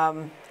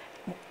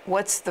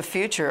 what's the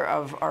future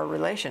of our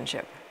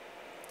relationship?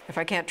 If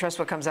I can't trust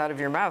what comes out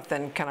of your mouth,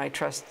 then can I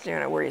trust, you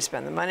know, where you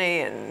spend the money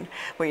and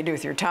what you do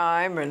with your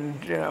time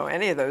and, you know,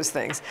 any of those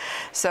things?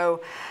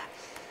 So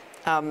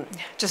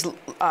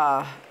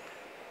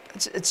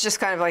it's just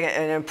kind of like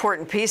an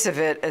important piece of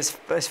it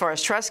as far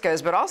as trust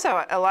goes, but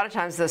also a lot of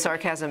times the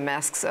sarcasm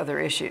masks other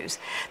issues.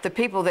 The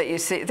people that you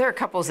see, there are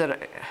couples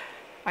that,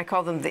 I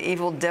call them the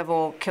evil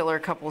devil killer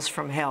couples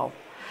from hell.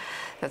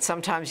 That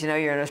sometimes, you know,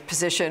 you're in a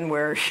position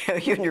where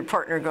you and your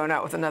partner are going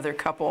out with another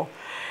couple,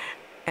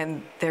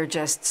 and they're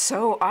just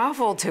so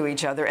awful to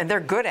each other, and they're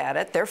good at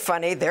it. They're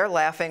funny, they're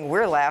laughing,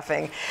 we're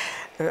laughing.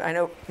 I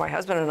know my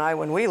husband and I,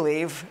 when we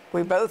leave,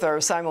 we both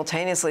are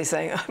simultaneously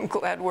saying, I'm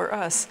glad we're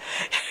us.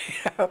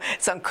 You know,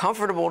 it's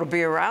uncomfortable to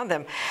be around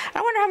them.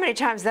 I wonder how many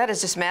times that is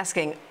just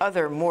masking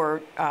other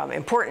more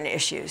important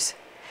issues,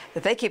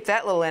 that they keep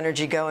that little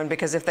energy going,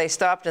 because if they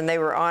stopped and they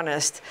were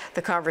honest,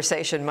 the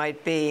conversation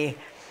might be,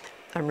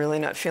 I'm really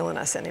not feeling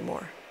us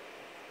anymore.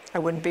 I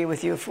wouldn't be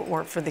with you if it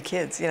weren't for the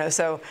kids, you know.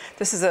 So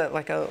this is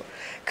like a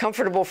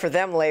comfortable for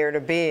them layer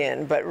to be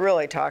in, but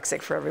really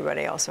toxic for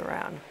everybody else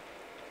around.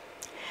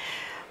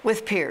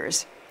 With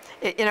peers,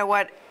 you know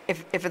what?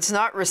 If it's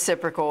not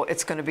reciprocal,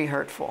 it's going to be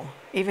hurtful.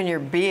 Even your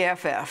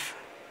BFF,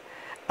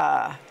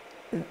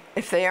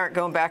 if they aren't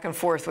going back and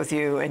forth with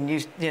you, and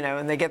you know,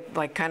 and they get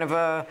like kind of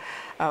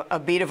a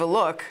beat of a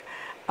look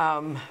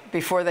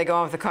before they go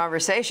on with the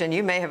conversation,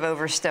 you may have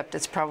overstepped.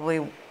 It's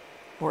probably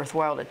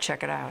worthwhile to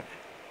check it out.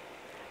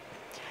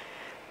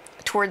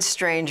 Towards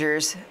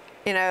strangers,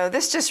 you know,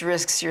 this just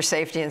risks your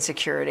safety and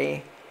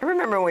security. I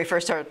remember when we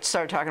first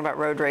started talking about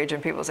road rage,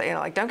 and people say, you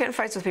know, like, don't get in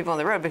fights with people on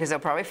the road because they'll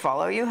probably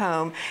follow you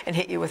home and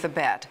hit you with a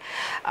bat.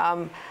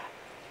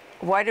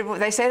 Why did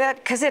they say that?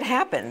 Because it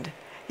happened.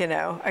 You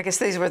know, I guess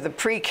these were the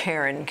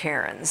pre-Karen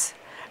Karens.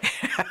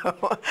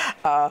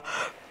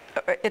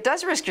 It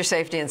does risk your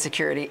safety and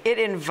security. It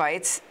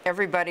invites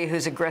everybody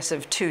who's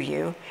aggressive to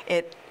you.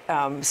 It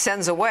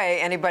sends away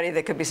anybody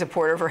that could be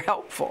supportive or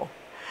helpful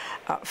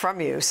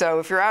from you. So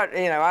if you're out,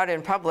 you know, out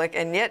in public,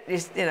 and yet,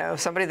 you know,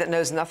 somebody that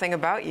knows nothing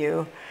about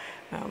you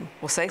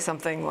will say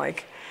something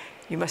like,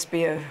 "You must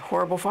be a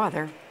horrible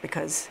father,"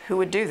 because who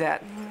would do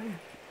that?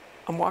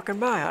 I'm walking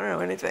by. I don't know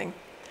anything.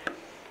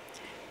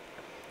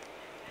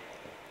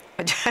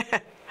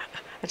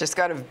 I just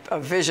got a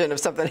vision of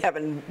something that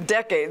happened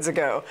decades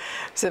ago.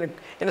 I was in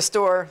a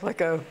store,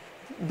 like a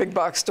big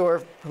box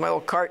store, with my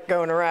little cart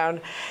going around,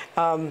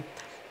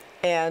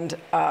 and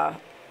a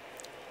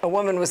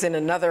woman was in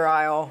another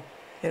aisle,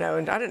 you know,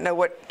 and I didn't know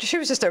what, she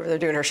was just over there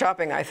doing her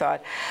shopping, I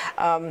thought.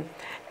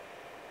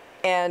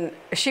 And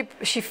she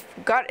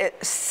got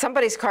it,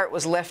 somebody's cart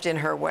was left in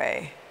her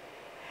way.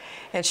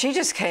 And she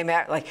just came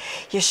out like,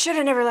 "You should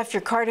have never left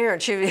your cart here."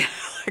 And she was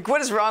like,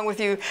 "What is wrong with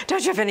you?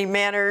 Don't you have any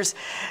manners?"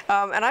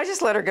 And I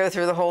just let her go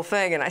through the whole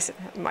thing. And I said,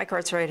 "My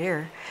cart's right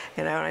here,"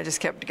 you know, and I just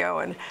kept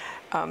going.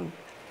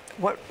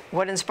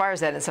 What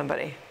inspires that in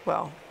somebody?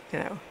 Well, you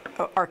know,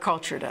 our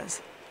culture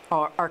does.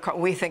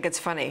 We think it's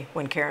funny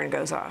when Karen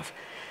goes off,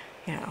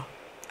 you know.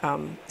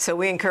 So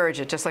we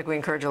encourage it, just like we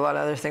encourage a lot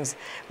of other things.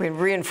 We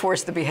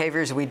reinforce the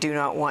behaviors we do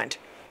not want.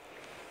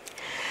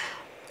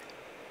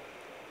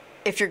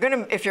 If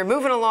you're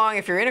moving along,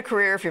 if you're in a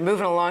career, if you're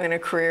moving along in a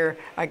career,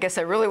 I guess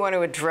I really want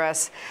to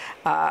address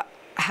how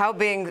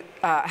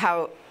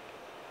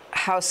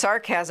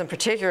sarcasm,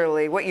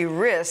 particularly what you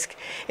risk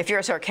if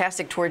you're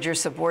sarcastic towards your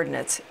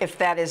subordinates, if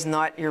that is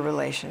not your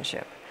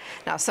relationship.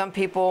 Now, some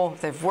people,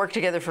 they've worked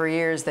together for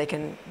years, they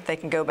can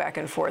go back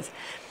and forth.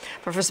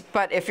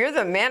 But if you're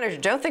the manager,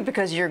 don't think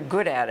because you're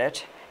good at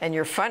it and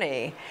you're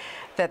funny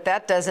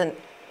that doesn't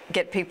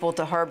get people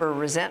to harbor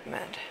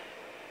resentment.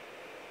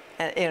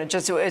 You know,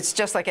 it's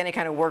just like any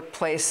kind of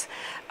workplace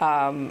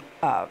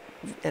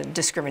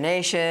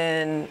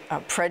discrimination,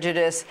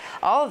 prejudice.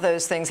 All of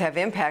those things have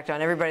impact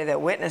on everybody that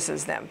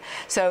witnesses them.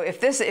 So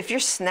if you're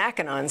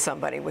snacking on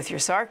somebody with your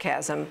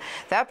sarcasm,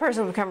 that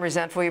person will become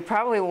resentful. You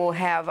probably will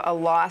have a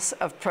loss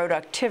of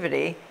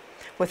productivity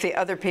with the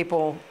other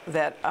people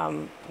that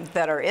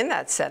are in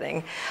that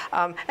setting,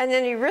 and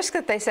then you risk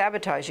that they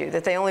sabotage you,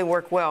 that they only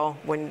work well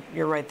when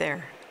you're right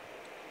there.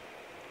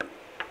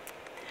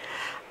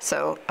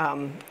 So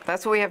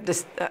that's what we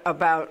have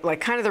about,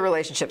 like, kind of the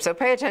relationship. So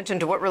pay attention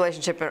to what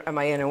relationship am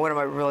I in and what am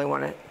I really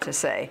wanting to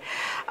say.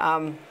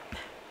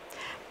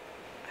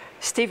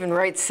 Stephen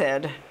Wright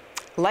said,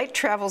 "Light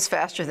travels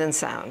faster than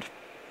sound.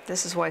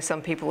 This is why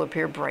some people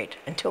appear bright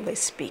until they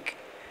speak."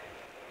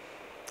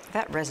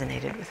 That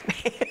resonated with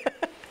me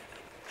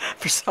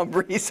for some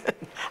reason.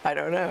 I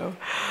don't know.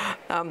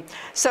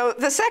 So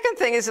the second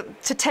thing is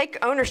to take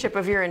ownership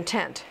of your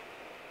intent.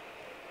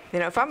 You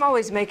know, if I'm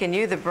always making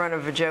you the brunt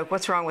of a joke,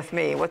 what's wrong with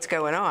me? What's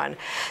going on?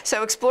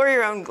 So explore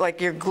your own,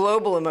 like, your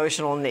global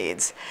emotional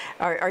needs.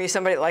 Are you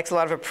somebody that likes a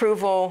lot of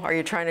approval? Are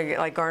you trying to,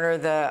 like, garner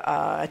the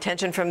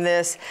attention from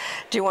this?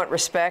 Do you want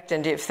respect?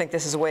 And do you think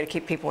this is a way to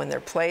keep people in their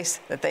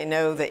place? That they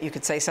know that you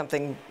could say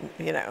something,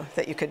 you know,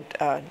 that you could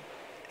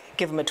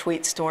give them a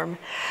tweet storm?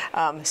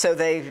 So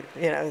they,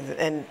 you know,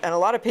 and a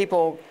lot of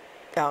people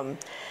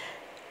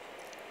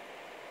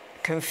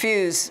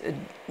confuse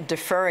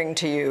deferring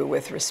to you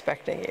with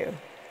respecting you.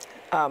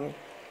 And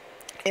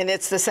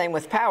it's the same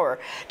with power.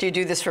 Do you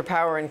do this for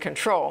power and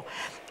control?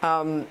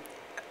 A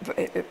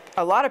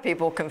lot of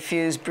people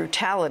confuse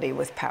brutality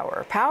with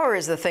power. Power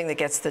is the thing that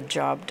gets the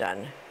job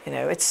done. You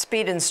know, it's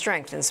speed and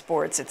strength in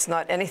sports. It's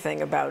not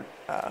anything about,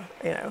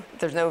 you know,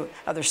 there's no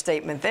other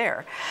statement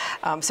there.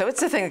 So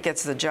it's the thing that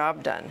gets the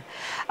job done.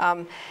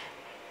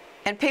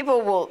 And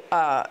people will,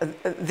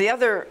 the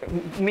other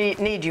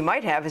need you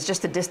might have is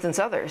just to distance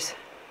others.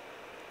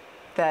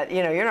 That,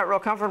 you know, you're not real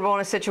comfortable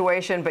in a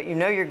situation, but you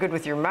know you're good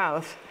with your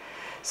mouth.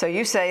 So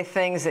you say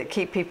things that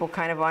keep people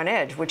kind of on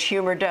edge, which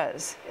humor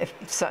does. If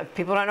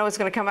people don't know what's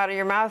going to come out of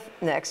your mouth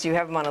next, you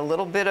have them on a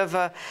little bit of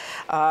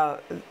a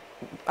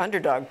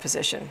underdog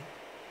position.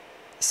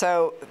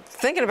 So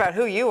thinking about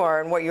who you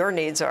are and what your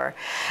needs are.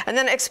 And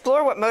then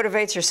explore what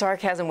motivates your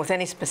sarcasm with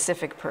any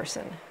specific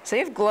person. So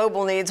you have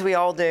global needs, we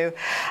all do.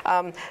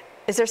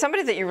 Is there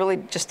somebody that you really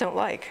just don't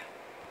like?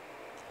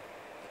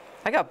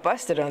 I got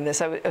busted on this.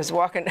 I was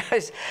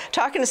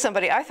talking to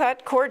somebody, I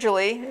thought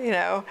cordially, you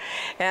know,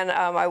 and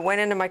I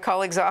went into my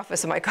colleague's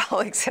office and my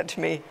colleague said to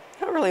me,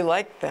 "You don't really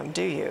like them,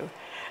 do you?"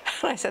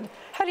 And I said,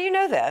 "How do you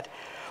know that?"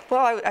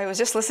 "Well, I was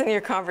just listening to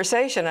your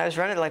conversation. I was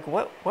running like,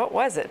 what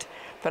was it?"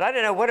 But I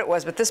didn't know what it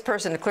was, but this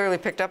person clearly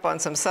picked up on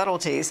some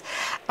subtleties.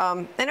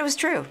 And it was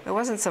true. It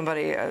wasn't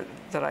somebody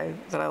that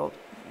I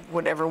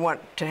would ever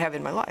want to have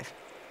in my life.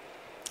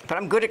 But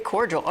I'm good at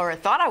cordial, or I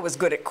thought I was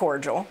good at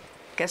cordial.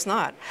 Guess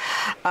not.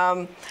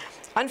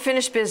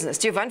 Unfinished business.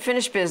 Do you have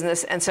unfinished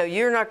business? And so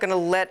you're not going to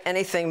let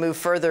anything move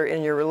further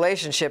in your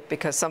relationship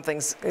because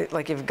something's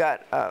like you've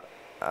got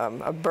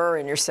a burr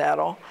in your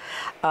saddle,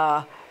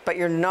 but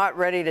you're not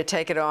ready to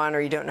take it on,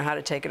 or you don't know how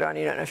to take it on.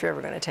 You don't know if you're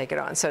ever going to take it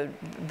on. So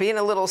being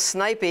a little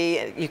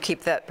snipey, you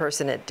keep that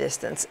person at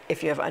distance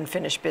if you have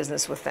unfinished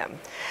business with them.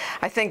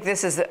 I think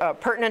this is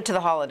pertinent to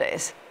the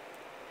holidays.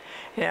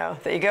 You know,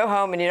 that you go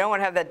home and you don't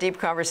want to have that deep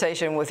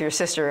conversation with your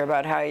sister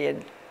about how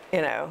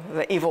you know,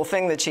 the evil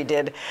thing that she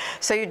did.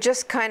 So you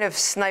just kind of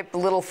snipe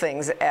little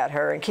things at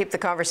her and keep the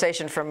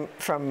conversation from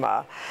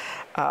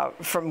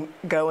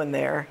going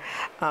there.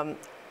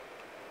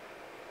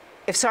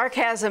 If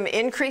sarcasm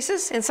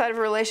increases inside of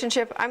a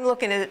relationship, I'm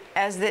looking at it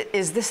as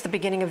is this the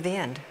beginning of the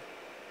end?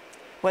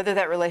 Whether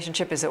that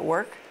relationship is at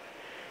work,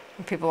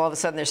 and people all of a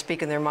sudden they're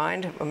speaking their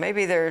mind, or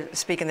maybe they're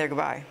speaking their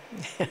goodbye,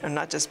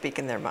 not just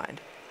speaking their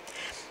mind.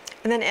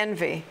 And then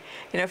envy.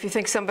 You know, if you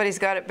think somebody's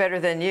got it better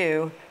than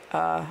you,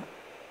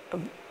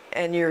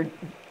 and you're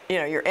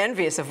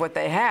envious of what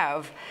they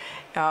have,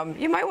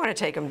 you might want to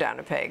take them down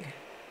a peg.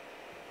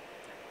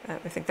 I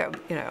think that,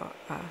 you know,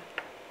 I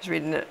was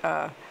reading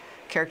a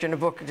character in a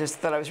book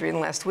just that I was reading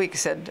last week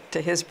said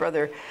to his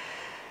brother,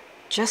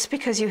 "Just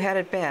because you had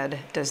it bad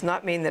does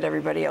not mean that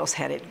everybody else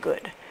had it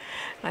good."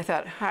 And I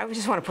thought, I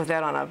just want to put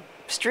that on a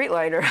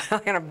streetlight or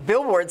on a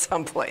billboard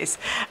someplace,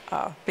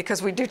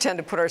 because we do tend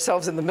to put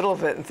ourselves in the middle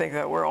of it and think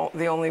that we're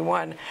the only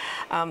one.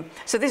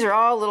 So these are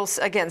all little,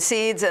 again,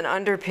 seeds and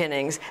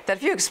underpinnings that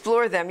if you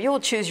explore them, you will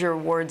choose your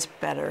words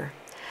better.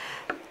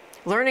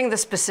 Learning the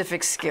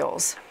specific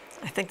skills.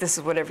 I think this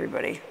is what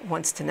everybody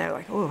wants to know.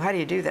 Like, ooh, how do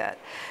you do that?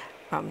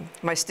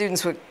 My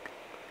students would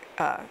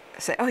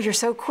say, "Oh, you're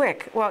so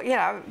quick." Well,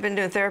 yeah, I've been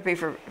doing therapy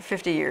for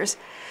 50 years,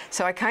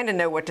 so I kind of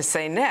know what to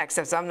say next.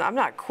 I'm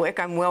not quick,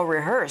 I'm well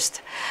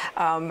rehearsed,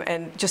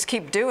 and just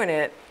keep doing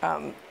it.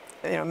 You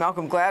know,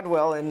 Malcolm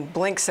Gladwell in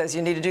Blink says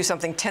you need to do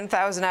something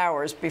 10,000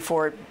 hours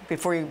before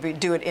you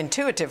do it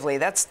intuitively.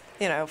 That's,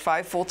 you know,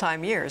 5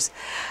 full-time years.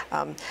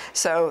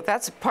 So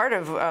that's part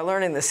of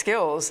learning the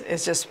skills,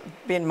 is just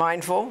being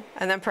mindful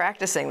and then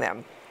practicing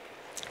them.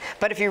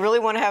 But if you really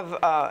want to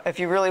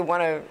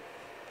have,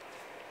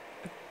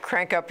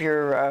 crank up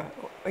your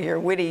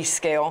witty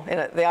scale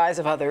in the eyes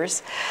of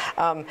others,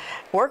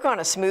 work on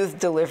a smooth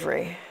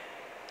delivery.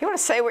 You want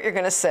to say what you're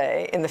going to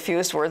say in the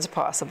fewest words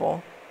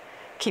possible.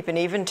 Keep an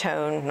even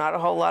tone, not a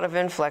whole lot of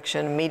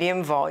inflection,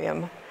 medium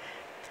volume.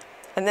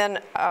 And then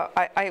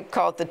I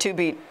call it the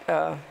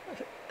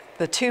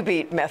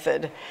two-beat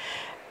method,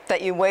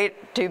 that you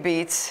wait 2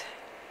 beats,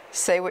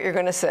 say what you're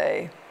going to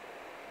say,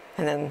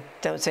 and then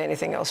don't say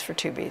anything else for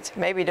 2 beats.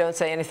 Maybe don't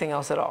say anything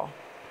else at all,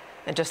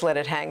 and just let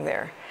it hang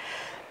there.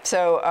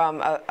 So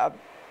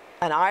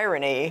an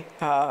irony,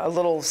 a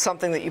little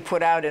something that you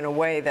put out in a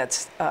way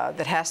that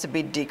has to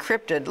be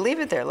decrypted, leave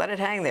it there, let it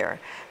hang there.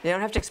 You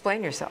don't have to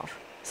explain yourself.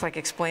 It's like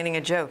explaining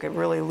a joke. It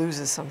really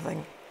loses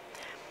something.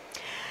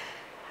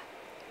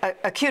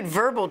 A cute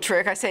verbal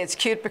trick, I say it's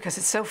cute because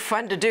it's so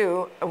fun to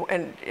do,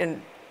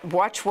 and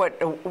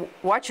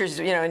watchers,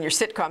 you know, in your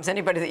sitcoms,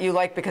 anybody that you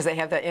like because they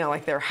have that, you know,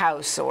 like their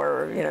house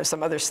or, you know,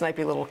 some other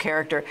snipey little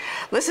character,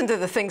 listen to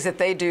the things that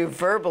they do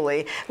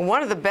verbally. And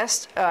one of the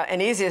best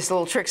and easiest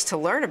little tricks to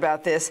learn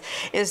about this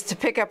is to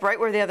pick up right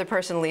where the other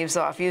person leaves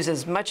off. Use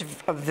as much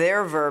of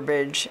their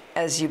verbiage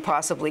as you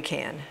possibly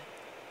can.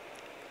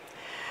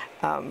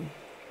 I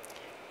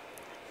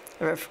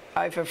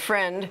have a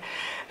friend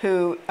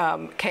who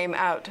came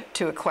out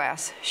to a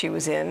class she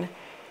was in.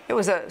 It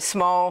was a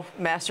small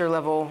master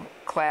level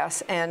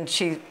class, and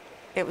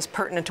it was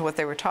pertinent to what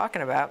they were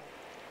talking about.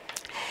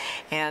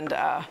 And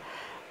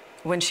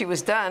when she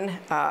was done,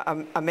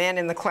 a man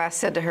in the class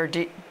said to her,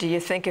 do you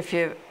think if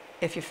you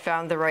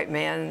found the right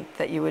man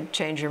that you would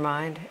change your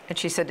mind? And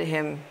she said to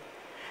him,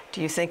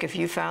 do you think if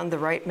you found the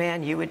right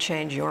man, you would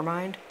change your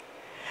mind?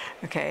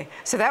 Okay,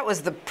 so that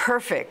was the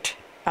perfect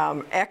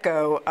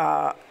echo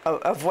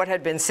of what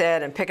had been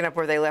said and picking up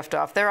where they left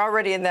off. They're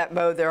already in that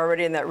mode. They're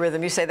already in that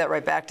rhythm. You say that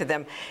right back to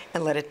them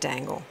and let it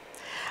dangle.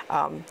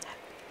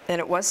 And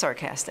it was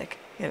sarcastic,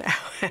 you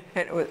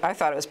know. I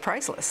thought it was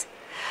priceless.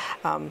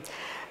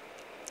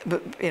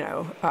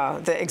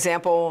 the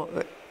example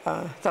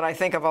that I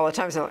think of all the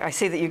time is, I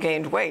see that you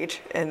gained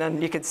weight, and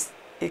then you could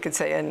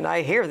say, and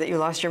I hear that you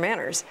lost your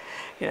manners.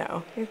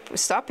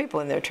 Stop people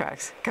in their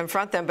tracks,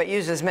 confront them, but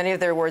use as many of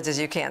their words as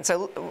you can.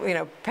 So,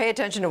 pay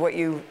attention to what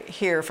you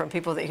hear from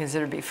people that you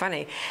consider to be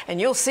funny,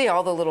 and you'll see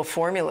all the little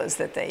formulas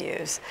that they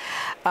use.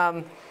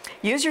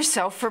 Use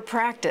yourself for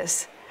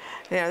practice.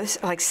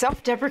 This, like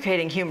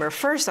self-deprecating humor,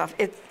 first off,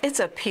 it's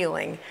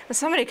appealing.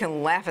 Somebody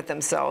can laugh at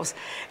themselves,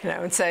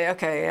 and say,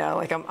 okay, yeah,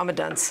 like I'm a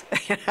dunce,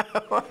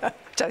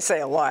 which I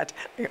say a lot.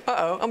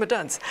 Uh-oh, I'm a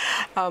dunce.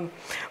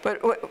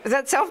 But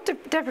that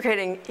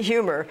self-deprecating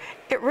humor,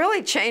 it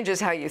really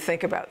changes how you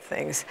think about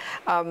things.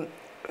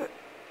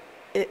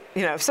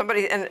 If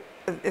somebody, and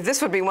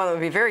this would be one that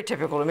would be very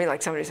typical to me,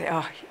 like somebody say,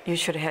 oh, you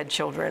should have had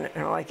children.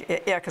 And I'm like,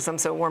 yeah, because I'm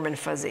so warm and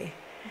fuzzy,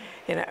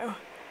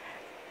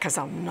 because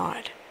I'm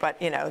not. But,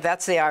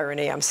 that's the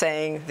irony. I'm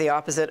saying the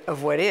opposite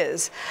of what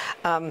is.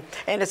 And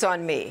it's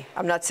on me.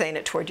 I'm not saying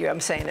it toward you. I'm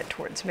saying it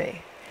towards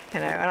me.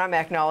 And I'm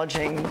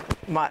acknowledging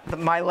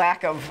my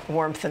lack of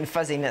warmth and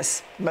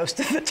fuzziness most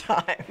of the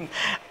time.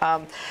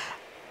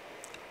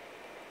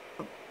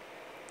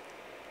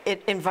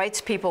 It invites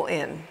people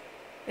in.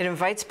 It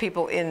invites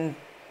people in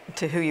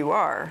to who you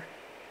are.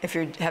 If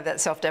you have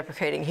that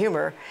self-deprecating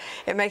humor,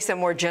 it makes them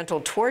more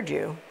gentle toward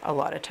you a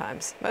lot of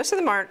times. Most of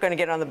them aren't going to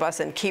get on the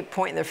bus and keep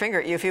pointing their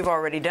finger at you if you've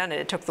already done it.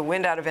 It took the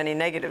wind out of any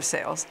negative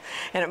sails,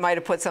 and it might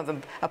have put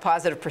a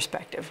positive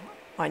perspective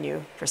on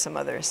you for some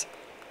others.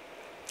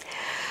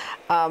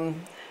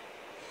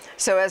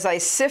 So as I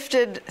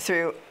sifted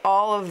through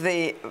all of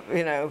the,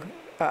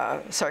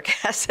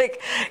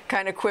 sarcastic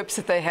kind of quips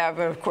that they have,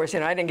 and of course,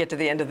 I didn't get to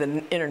the end of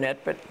the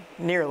internet, but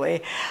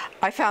nearly,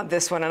 I found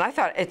this one, and I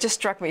thought it just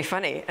struck me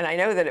funny. And I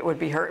know that it would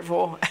be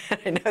hurtful, and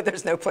I know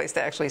there's no place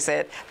to actually say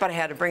it, but I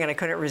had to bring it. I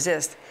couldn't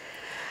resist.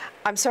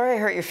 I'm sorry I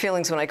hurt your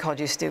feelings when I called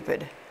you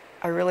stupid.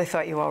 I really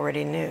thought you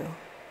already knew.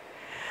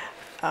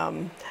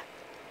 I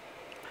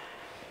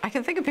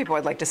can think of people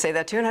I'd like to say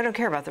that to, and I don't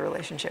care about the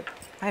relationship.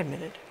 I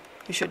admit it.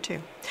 You should too.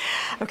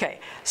 Okay,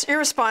 so your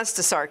response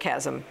to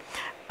sarcasm.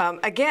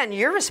 Again,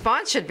 your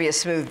response should be a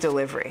smooth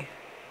delivery.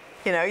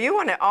 You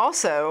want to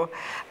also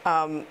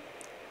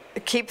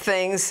keep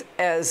things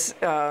as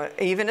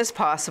even as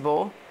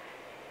possible.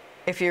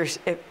 If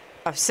a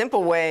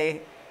simple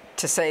way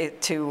to say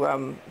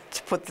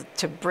put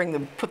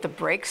the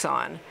brakes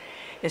on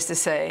is to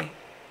say,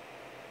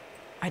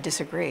 I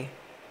disagree,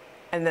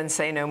 and then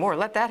say no more.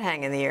 Let that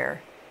hang in the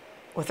air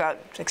without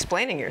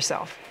explaining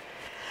yourself.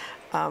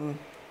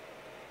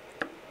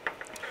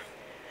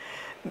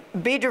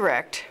 Be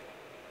direct.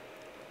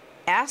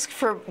 Ask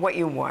for what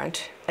you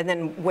want, and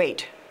then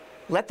wait.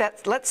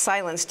 Let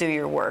silence do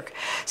your work.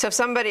 So if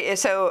somebody,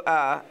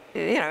 I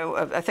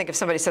think if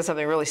somebody says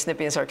something really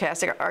snippy and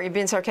sarcastic, are you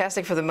being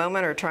sarcastic for the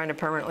moment or trying to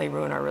permanently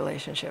ruin our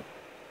relationship?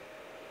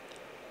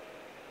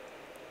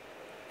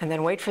 And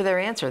then wait for their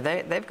answer.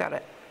 They've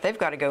got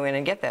to go in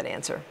and get that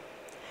answer.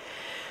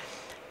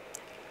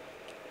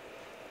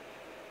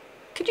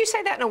 Could you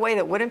say that in a way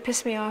that wouldn't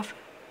piss me off?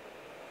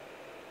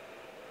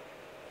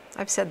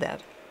 I've said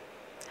that.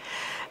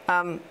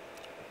 And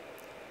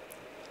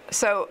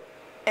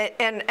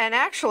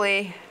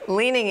actually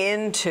leaning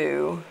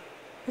into,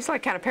 it's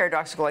like kind of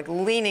paradoxical, like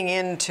leaning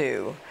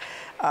into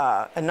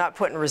and not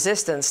putting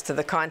resistance to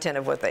the content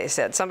of what they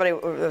said. Somebody I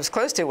was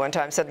close to one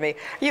time said to me,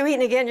 are you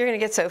eating again? You're going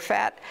to get so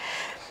fat.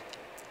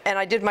 And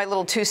I did my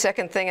little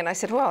 2-second thing, and I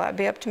said, well, that'd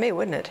be up to me,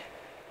 wouldn't it?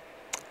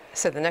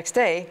 So the next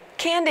day,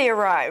 candy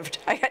arrived.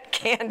 I got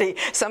candy.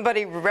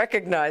 Somebody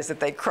recognized that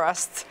they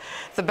crossed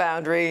the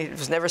boundary. It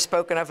was never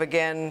spoken of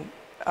again.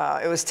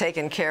 It was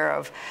taken care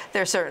of.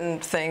 There are certain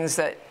things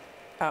that,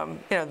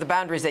 the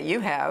boundaries that you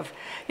have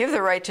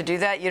the right to do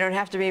that. You don't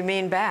have to be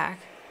mean back.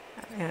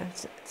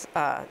 It's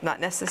not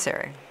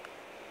necessary.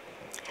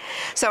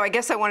 So I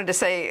guess I wanted to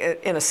say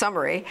in a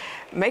summary,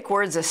 make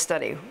words a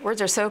study.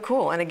 Words are so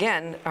cool. And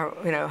again,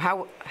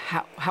 how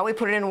we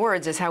put it in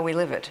words is how we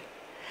live it.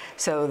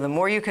 So the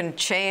more you can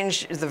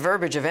change the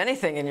verbiage of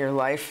anything in your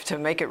life to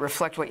make it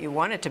reflect what you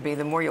want it to be,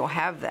 the more you'll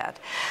have that.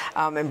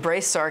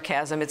 Embrace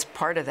sarcasm. It's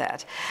part of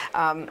that.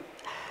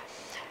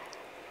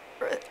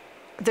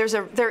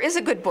 There is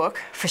a good book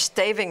for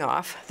staving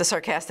off the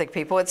sarcastic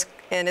people.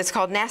 It's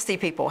called Nasty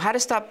People: How to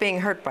Stop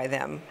Being Hurt by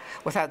Them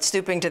Without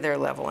Stooping to Their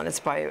Level. And it's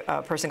by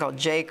a person called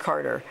Jay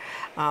Carter.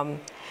 And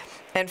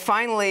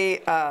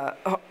finally,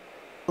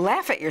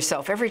 laugh at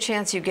yourself every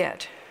chance you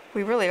get.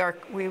 We really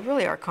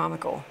are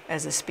comical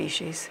as a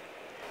species.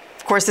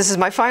 Of course, this is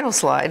my final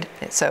slide,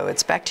 so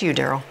it's back to you,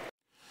 Daryl.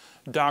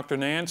 Dr.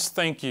 Nance,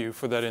 thank you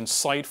for that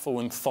insightful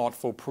and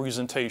thoughtful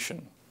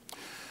presentation.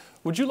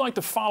 Would you like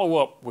to follow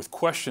up with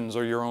questions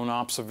or your own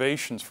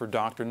observations for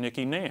Dr.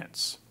 Nicki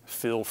Nance?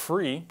 Feel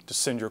free to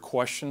send your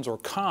questions or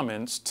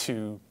comments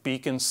to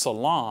Beacon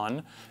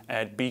Salon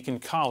at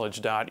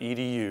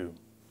beaconcollege.edu.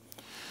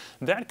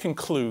 That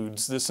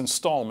concludes this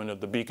installment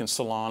of the Beacon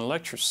Salon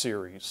Lecture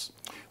Series.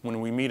 When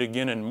we meet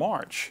again in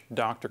March,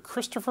 Dr.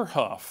 Christopher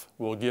Huff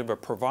will give a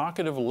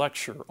provocative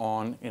lecture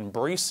on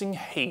embracing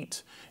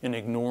hate and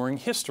ignoring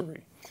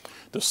history.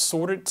 The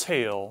Sordid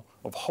Tale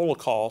of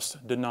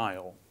Holocaust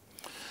Denial.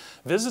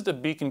 Visit the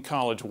Beacon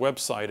College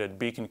website at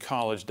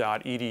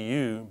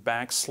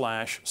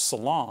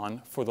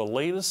beaconcollege.edu/salon for the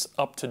latest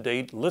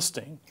up-to-date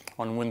listing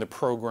on when the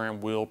program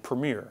will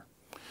premiere.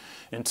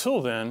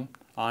 Until then,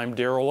 I'm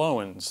Daryl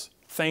Owens.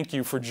 Thank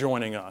you for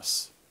joining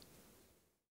us.